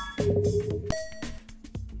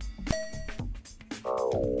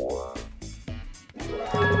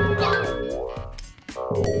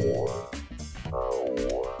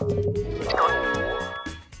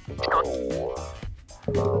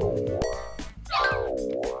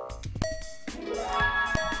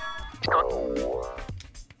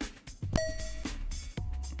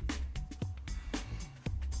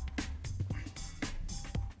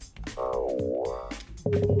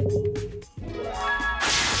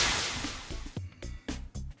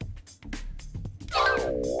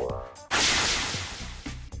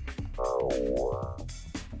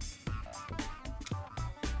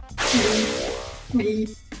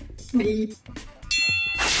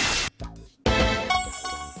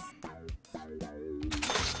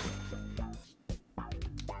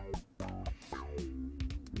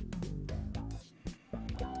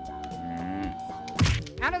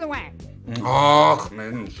 Out of the way. Ach,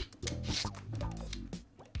 Mensch.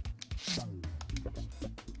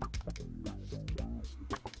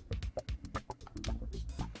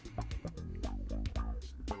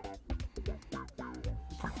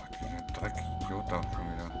 Boah, dieser Dreckidiot da schon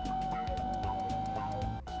wieder.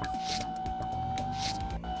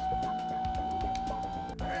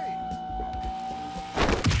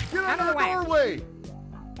 Out of the way.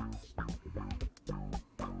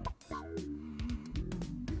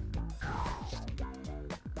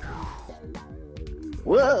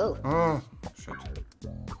 Whoa. Ah, shit.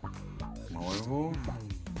 Maulwurf.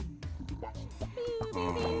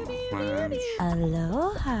 Oh, Mensch.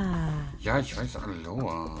 Aloha. Ja, ich weiß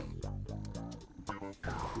Aloha.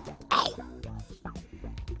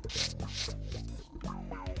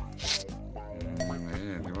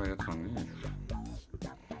 Nee, lieber jetzt noch nicht.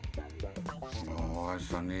 Oh,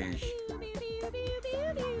 ist doch nicht.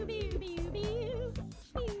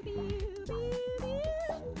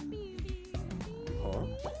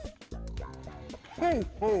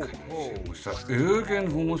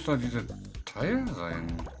 Irgendwo muss da diese Teil rein.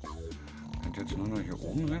 Wird jetzt nur noch hier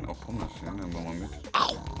oben sein? Auch Pommes, ja, dann machen wir mit.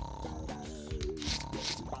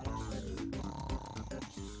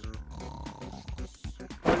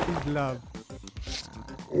 What is love?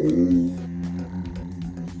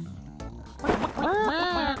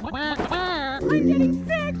 I'm getting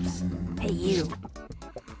fixed. Hey, you.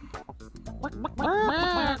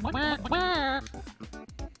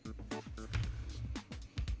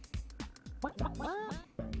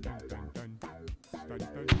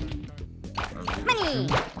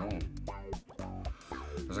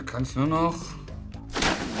 Also kann es nur noch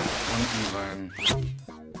unten sein.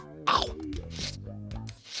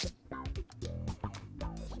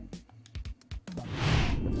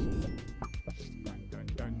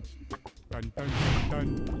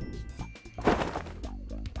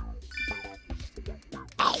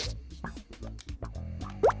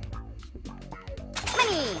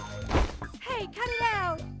 Hey, cut it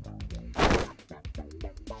out.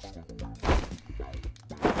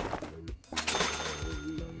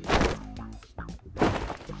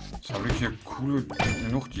 Jetzt habe ich hier coole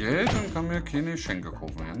genug Geld und kann mir keine Geschenke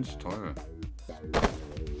kaufen. Ganz toll.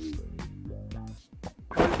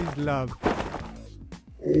 What is love?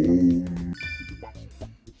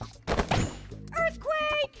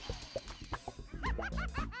 Earthquake.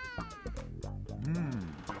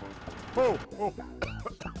 Oh, oh.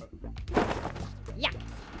 Yuck.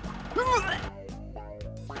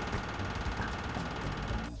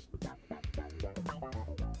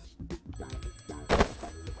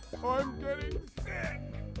 I'm getting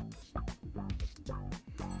sick.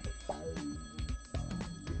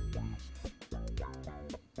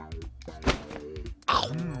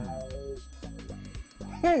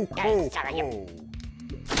 Ho, ho, ho.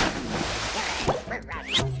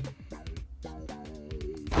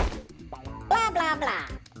 Blah, blah, blah.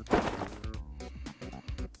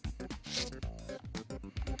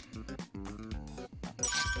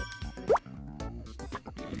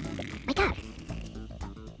 Wake up.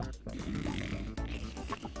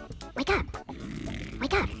 Wake up.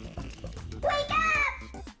 Wake up. Wake up!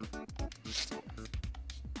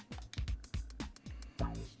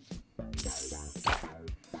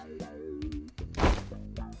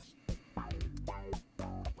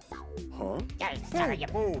 Huh? Yes, sorry, you.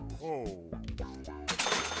 Oh, oh.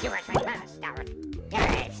 You were trying to start.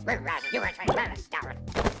 Yes, we're right. You were trying to start.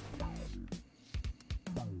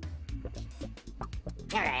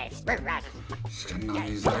 Yes, we're right. Das kann doch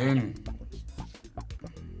nicht sein.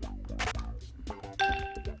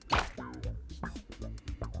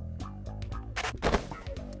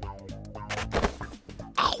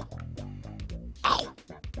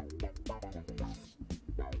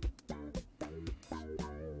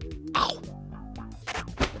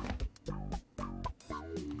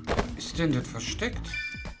 Ist denn das versteckt?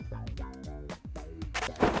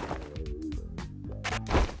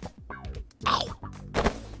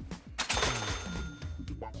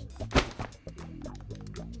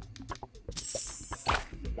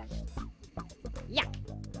 Yuck.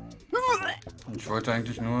 Ich wollte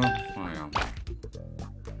eigentlich nur... Naja.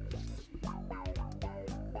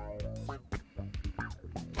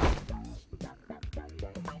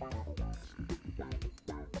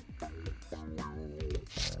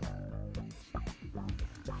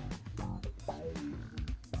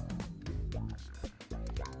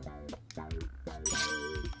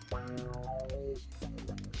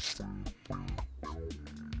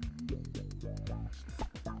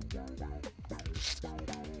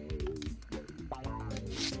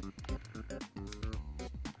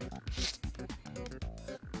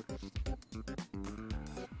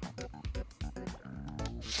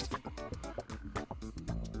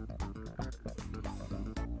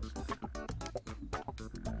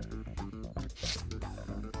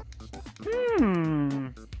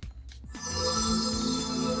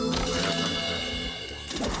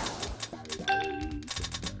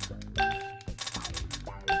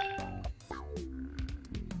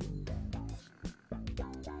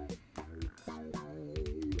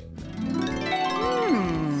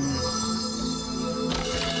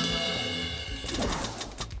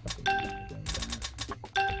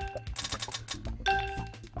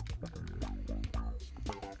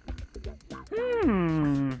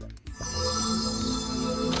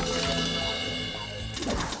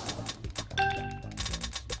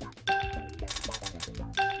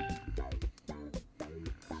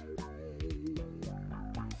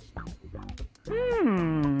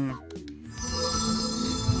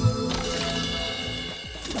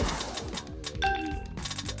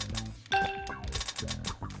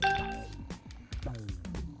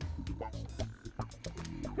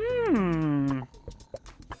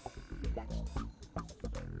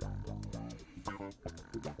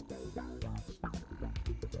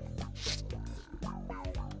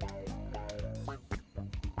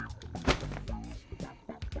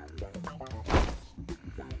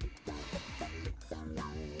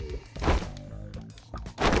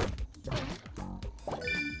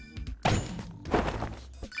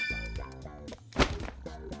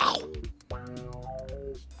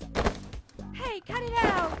 Hey, cut it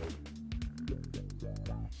out!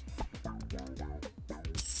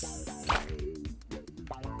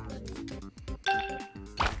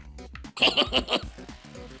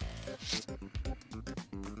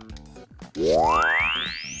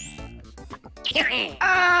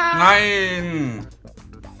 Nein!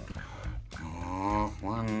 Oh,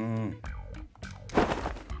 Mann.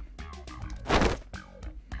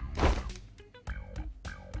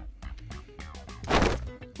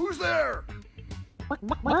 Who's there?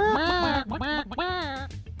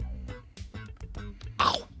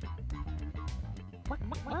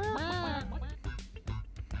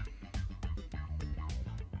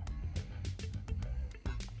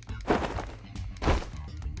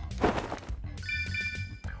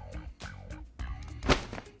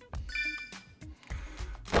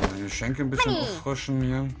 Die Geschenke ein bisschen auffrischen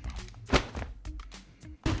hier.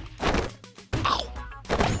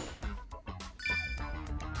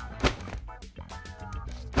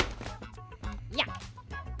 Ja.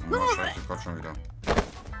 Oh, scheiße, Gott schon wieder.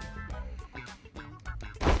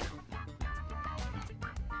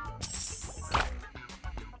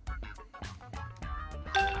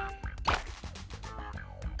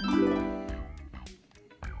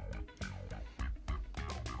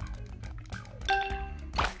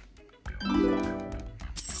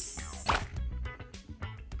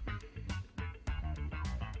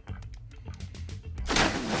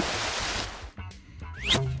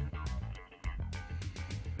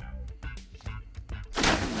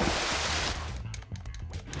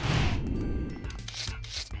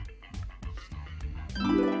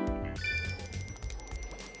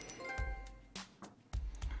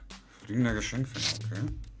 Fliegender Geschenkfänger, okay.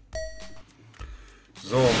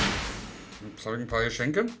 So, jetzt habe ich ein paar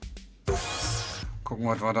Geschenke. Gucken,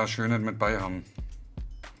 was wir da Schönes mit bei haben.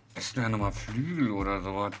 Essen wir nochmal Flügel oder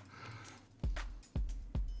sowas.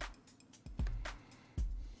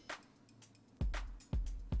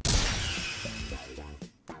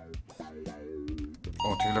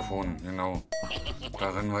 Oh, Telefon, genau. Da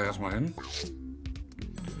rennen wir erstmal hin.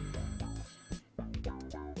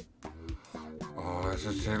 Oh, jetzt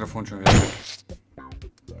ist das Telefon schon wieder weg.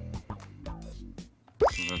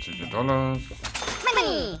 Zusätzliche Dollars.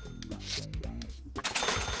 Money.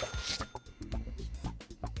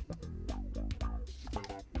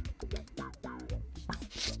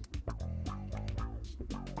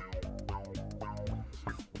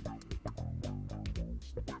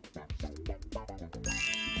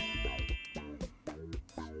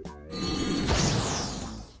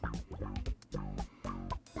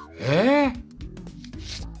 Hä?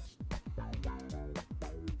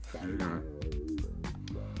 Flügel.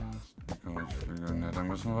 Flügel. Ne, dann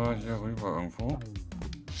müssen wir hier rüber irgendwo.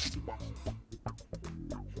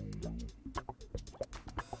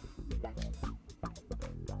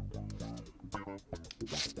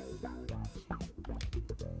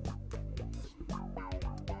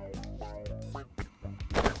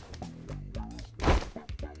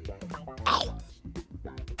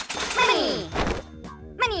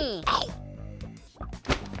 Money.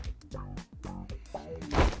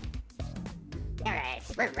 Alright,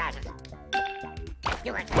 we're rising.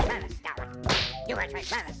 You are trying to stop it. You are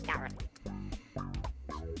trying to stop it.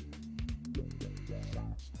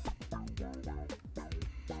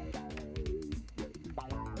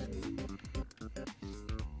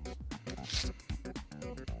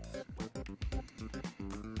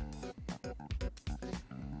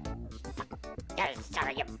 Yes,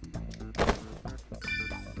 sorry, you.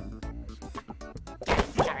 Yes,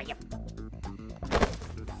 sorry, you.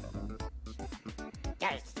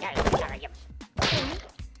 Yes, sorry, you.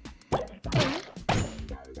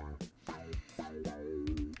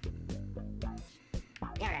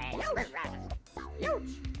 Alright, we're rising.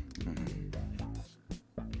 Huge.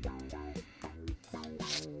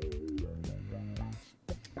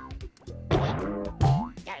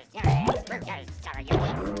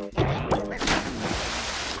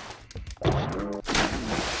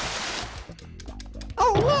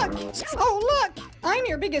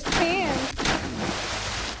 your biggest fan.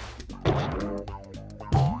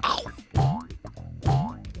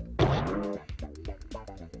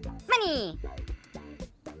 Money.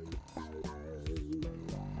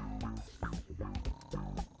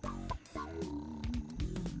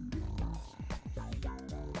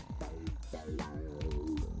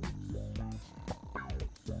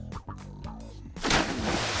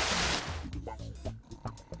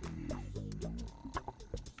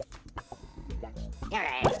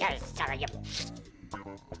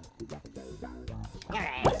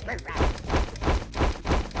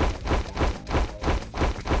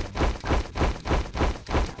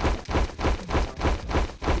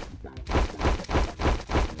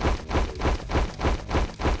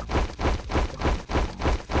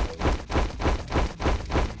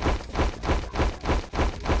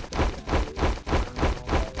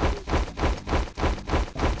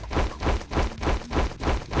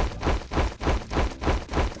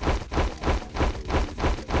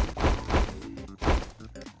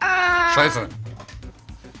 Scheiße.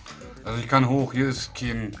 Also ich kann hoch. Hier ist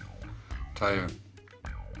kein Teil.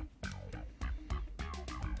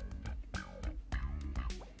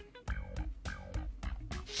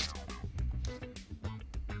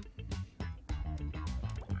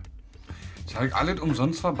 Jetzt habe ich alles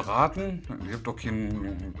umsonst verbraten. Ich habe doch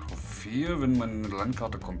keine Trophäe, wenn man eine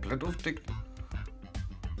Landkarte komplett aufdeckt.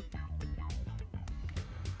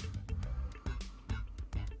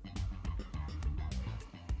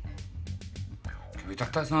 Ich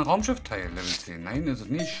dachte, da ist noch ein Raumschiffteil, Level 10. Nein, ist es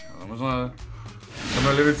nicht. Also müssen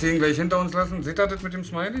wir Level 10 gleich hinter uns lassen. Seht ihr das mit dem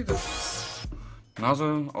Smiley? Das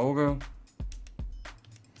Nase, Auge.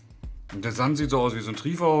 Und der Sand sieht so aus wie so ein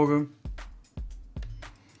Trieferauge.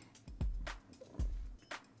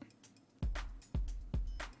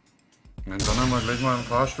 Und dann haben wir gleich mal im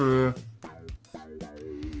Fahrstuhl.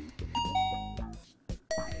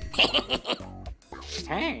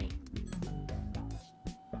 Hey.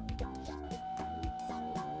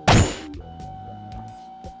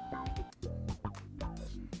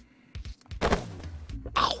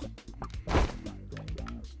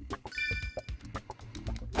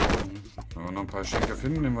 Wenn wir noch ein paar Schenker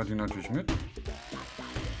finden, nehmen wir die natürlich mit.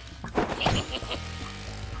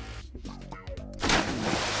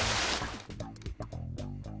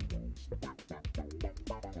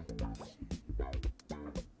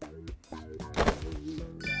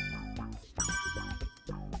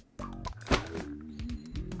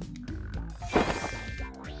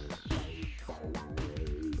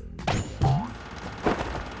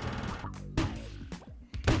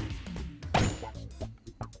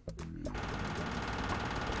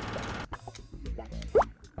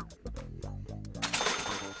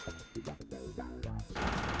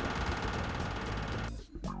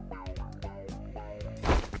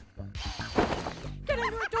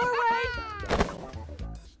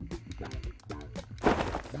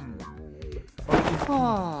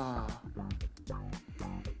 Aw.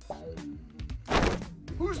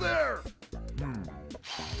 Who's there?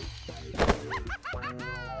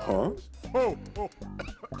 Huh? Oh, oh.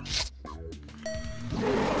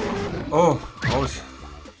 Oh, raus.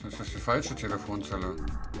 Das ist die falsche Telefonzelle.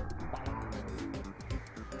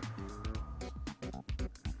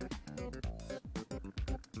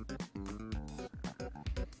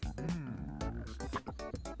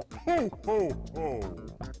 Ho, ho, ho.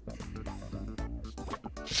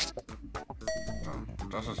 Ja,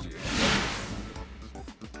 das ist die.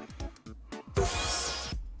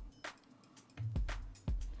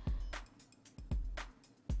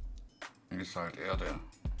 Ist halt eher der.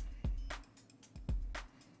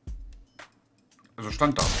 Also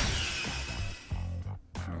stand da.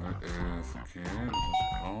 Level 11, okay, das ist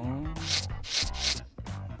grau.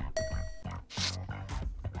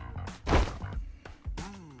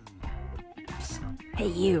 Hey,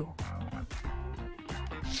 you.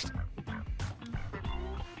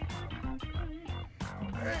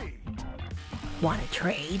 Hey. Want to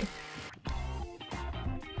trade?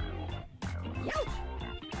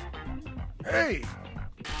 Hey.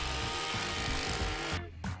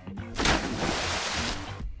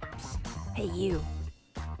 Hey, you.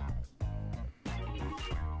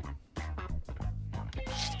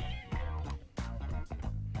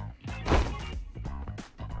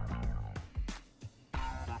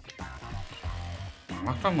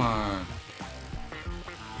 Mach doch mal.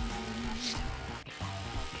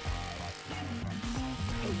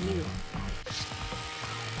 Hey, you.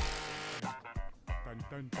 Dun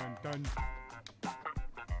dun dun dun.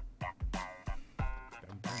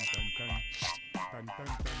 Dun dun dun dun. Dun dun dun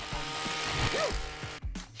dun.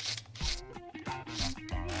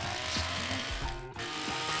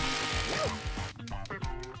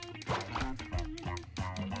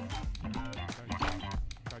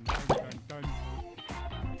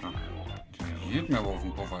 geht mir aber auf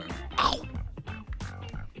den Koffer, ey.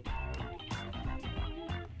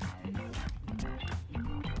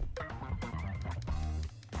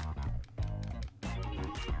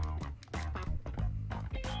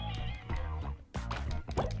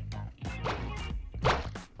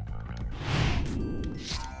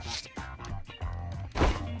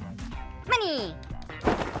 Money.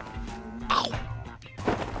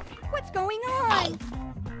 What's going on?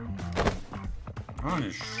 Ah,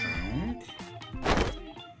 ich schenk.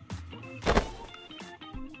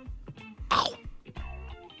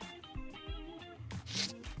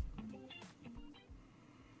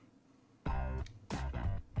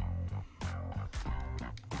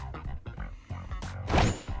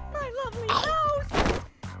 My lovely house.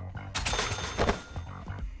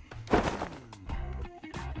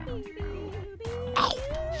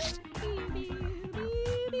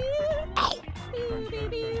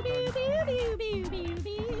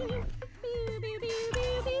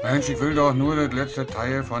 Mensch, ich will doch nur das letzte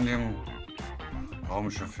Teil von dem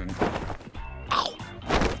Raumschiff finden.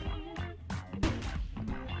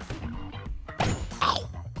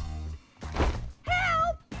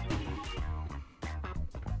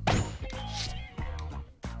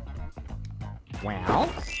 Well,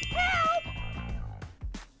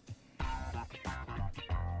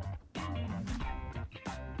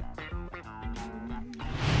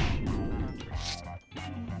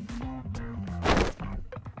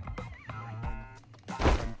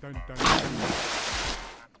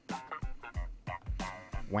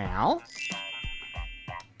 well.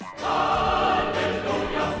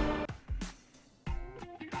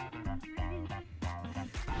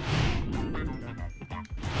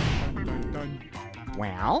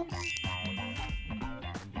 Well.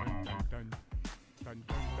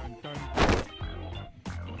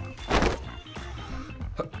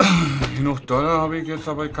 Genug Dollar habe ich jetzt,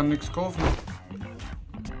 aber ich kann nichts kaufen.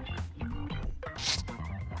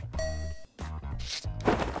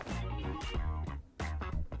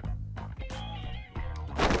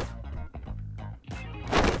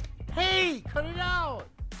 Hey, cut it out!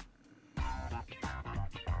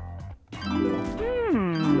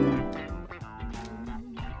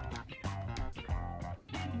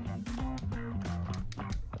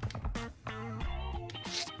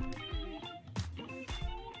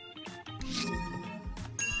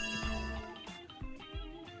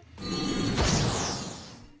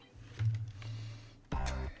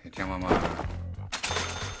 Hätte ja mal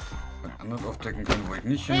was anderes aufdecken können, wo ich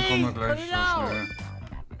nicht hinkomme gleich so schnell.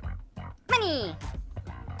 Money.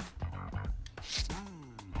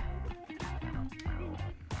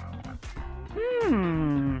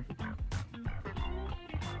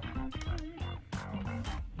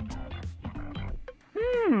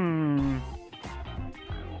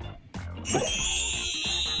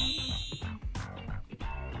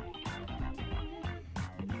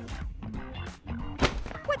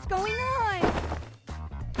 What's going on?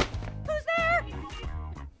 Who's there?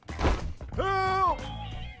 Help!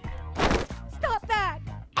 Stop that!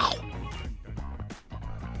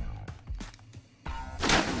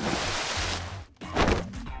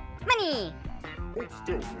 Money. Hold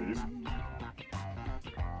still, please.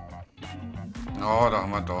 Oh, da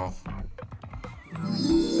haben wir doch.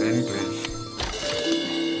 Endlich.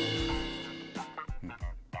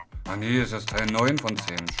 Ah nee, ist das Teil 9 von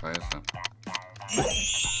 10. Scheiße.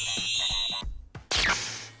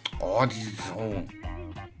 Oh, die Sau.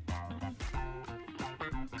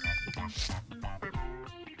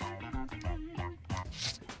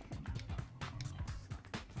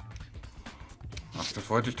 Ach, das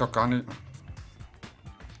wollte ich doch gar nicht.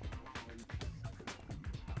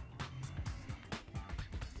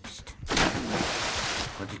 Mist.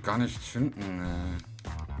 Wollte ich gar nichts finden.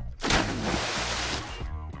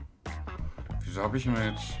 Wieso habe ich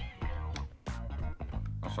mir jetzt...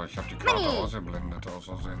 Achso, ich habe die Karte ausgeblendet aus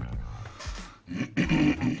Versehen.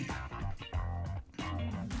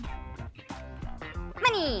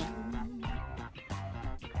 Money.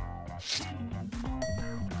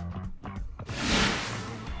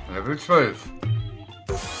 Level 12.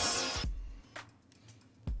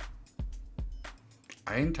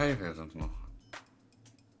 Ein Teil wäre sonst noch.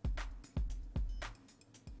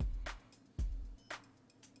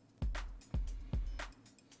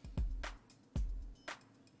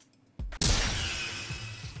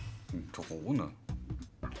 Drohne.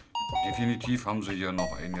 Definitiv haben sie hier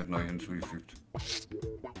noch einen neu hinzugefügt.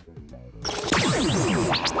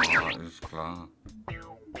 Ja, ist klar.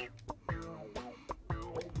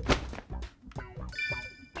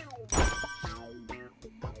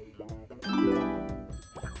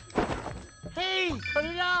 Hey, cut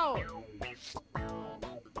it out!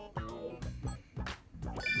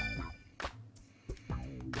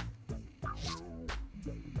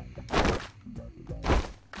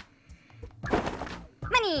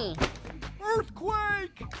 me.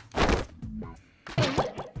 Earthquake!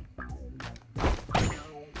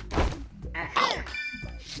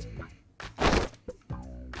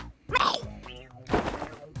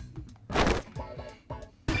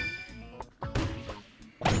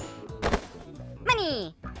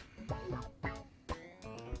 Money.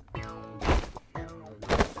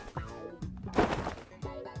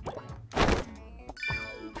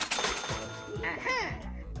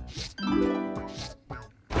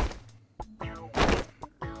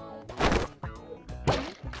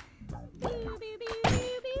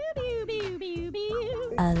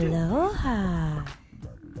 Aloha.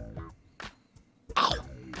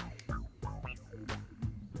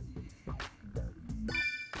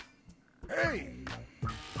 Hey!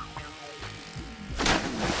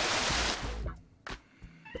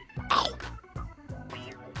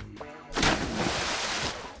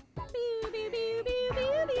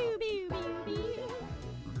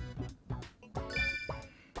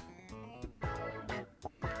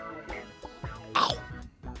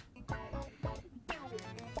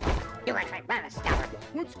 You are trying to stop it.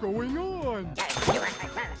 What's going on? You are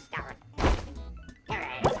trying to stop it. Here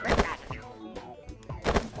it is. We're crashing.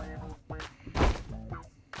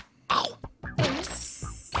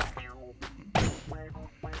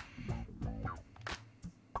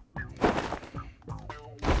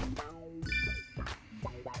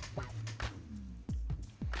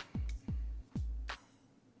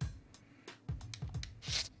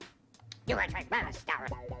 You are trying to stop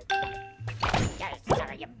it. Yes,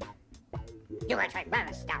 sorry, you. You are trying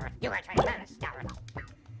to stop it. You are trying to stop it.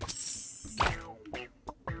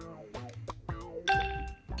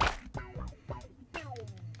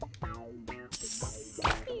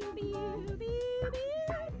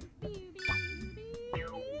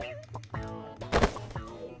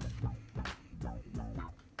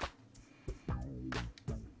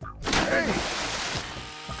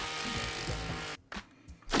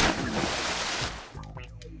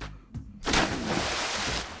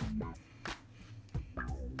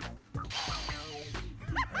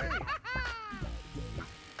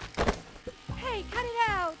 Hey, cut it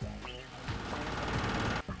out!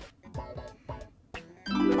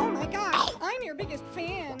 Oh my gosh, I'm your biggest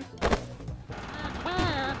fan.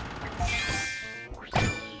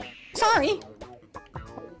 Sorry.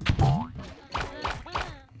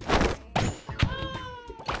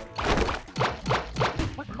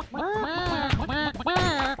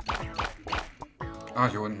 Ah,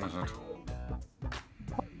 hier unten ist es.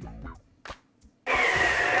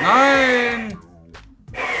 Nein!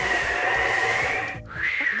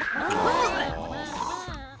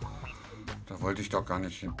 Da wollte ich doch gar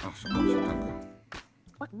nicht hin. Ach so, Gott sei Dank.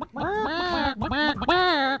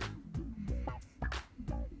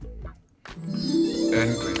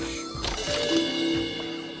 Endlich.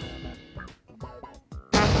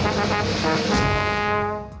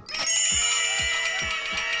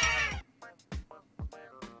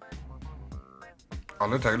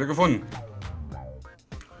 Alle Teile gefunden.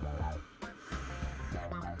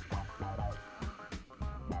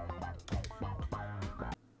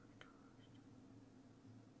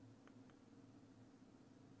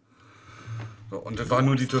 So, und das war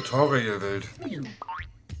nur die Tutorial-Welt.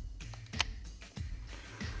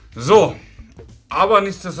 So, aber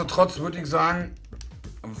nichtsdestotrotz würde ich sagen,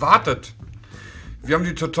 wartet. Wir haben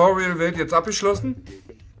die Tutorial-Welt jetzt abgeschlossen.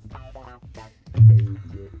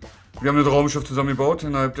 Wir haben das Raumschiff zusammengebaut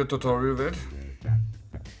innerhalb der Tutorial-Welt.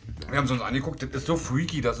 Wir haben es uns angeguckt. Das ist so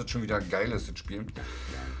freaky, dass es schon wieder geil ist, das Spiel.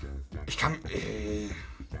 Ich kann...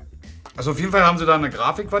 Also auf jeden Fall haben sie da eine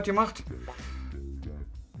Grafik was gemacht.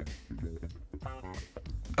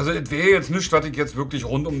 Also es wäre jetzt nichts, was ich jetzt wirklich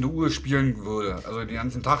rund um die Uhr spielen würde. Also den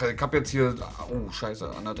ganzen Tag. Ich habe jetzt hier... Oh, scheiße,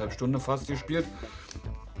 1,5 Stunden fast gespielt.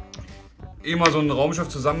 Immer so ein Raumschiff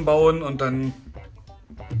zusammenbauen und dann...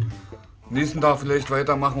 nächsten Tag vielleicht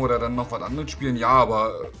weitermachen oder dann noch was anderes spielen. Ja,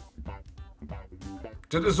 aber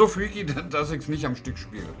das ist so freaky, dass ich es nicht am Stück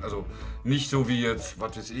spiele. Also nicht so wie jetzt,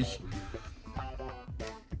 was weiß ich,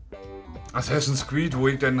 Assassin's Creed, wo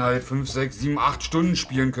ich dann halt 5, 6, 7, 8 Stunden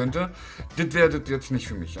spielen könnte. Das wäre das jetzt nicht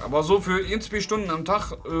für mich. Aber so für 1, 2 Stunden am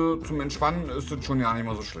Tag zum Entspannen ist das schon ja nicht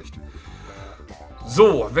mal so schlecht.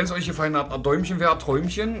 So, wenn es euch gefallen hat, ein Däumchen wert,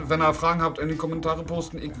 Träumchen. Wenn ihr Fragen habt, in die Kommentare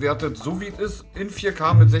posten. Ich werde das so wie es ist in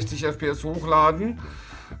 4K mit 60 FPS hochladen.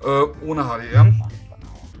 Ohne HDR.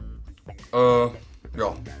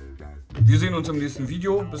 Ja. Wir sehen uns im nächsten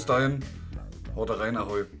Video. Bis dahin. Haut rein,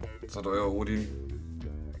 ahoi. Das hat euer Odin.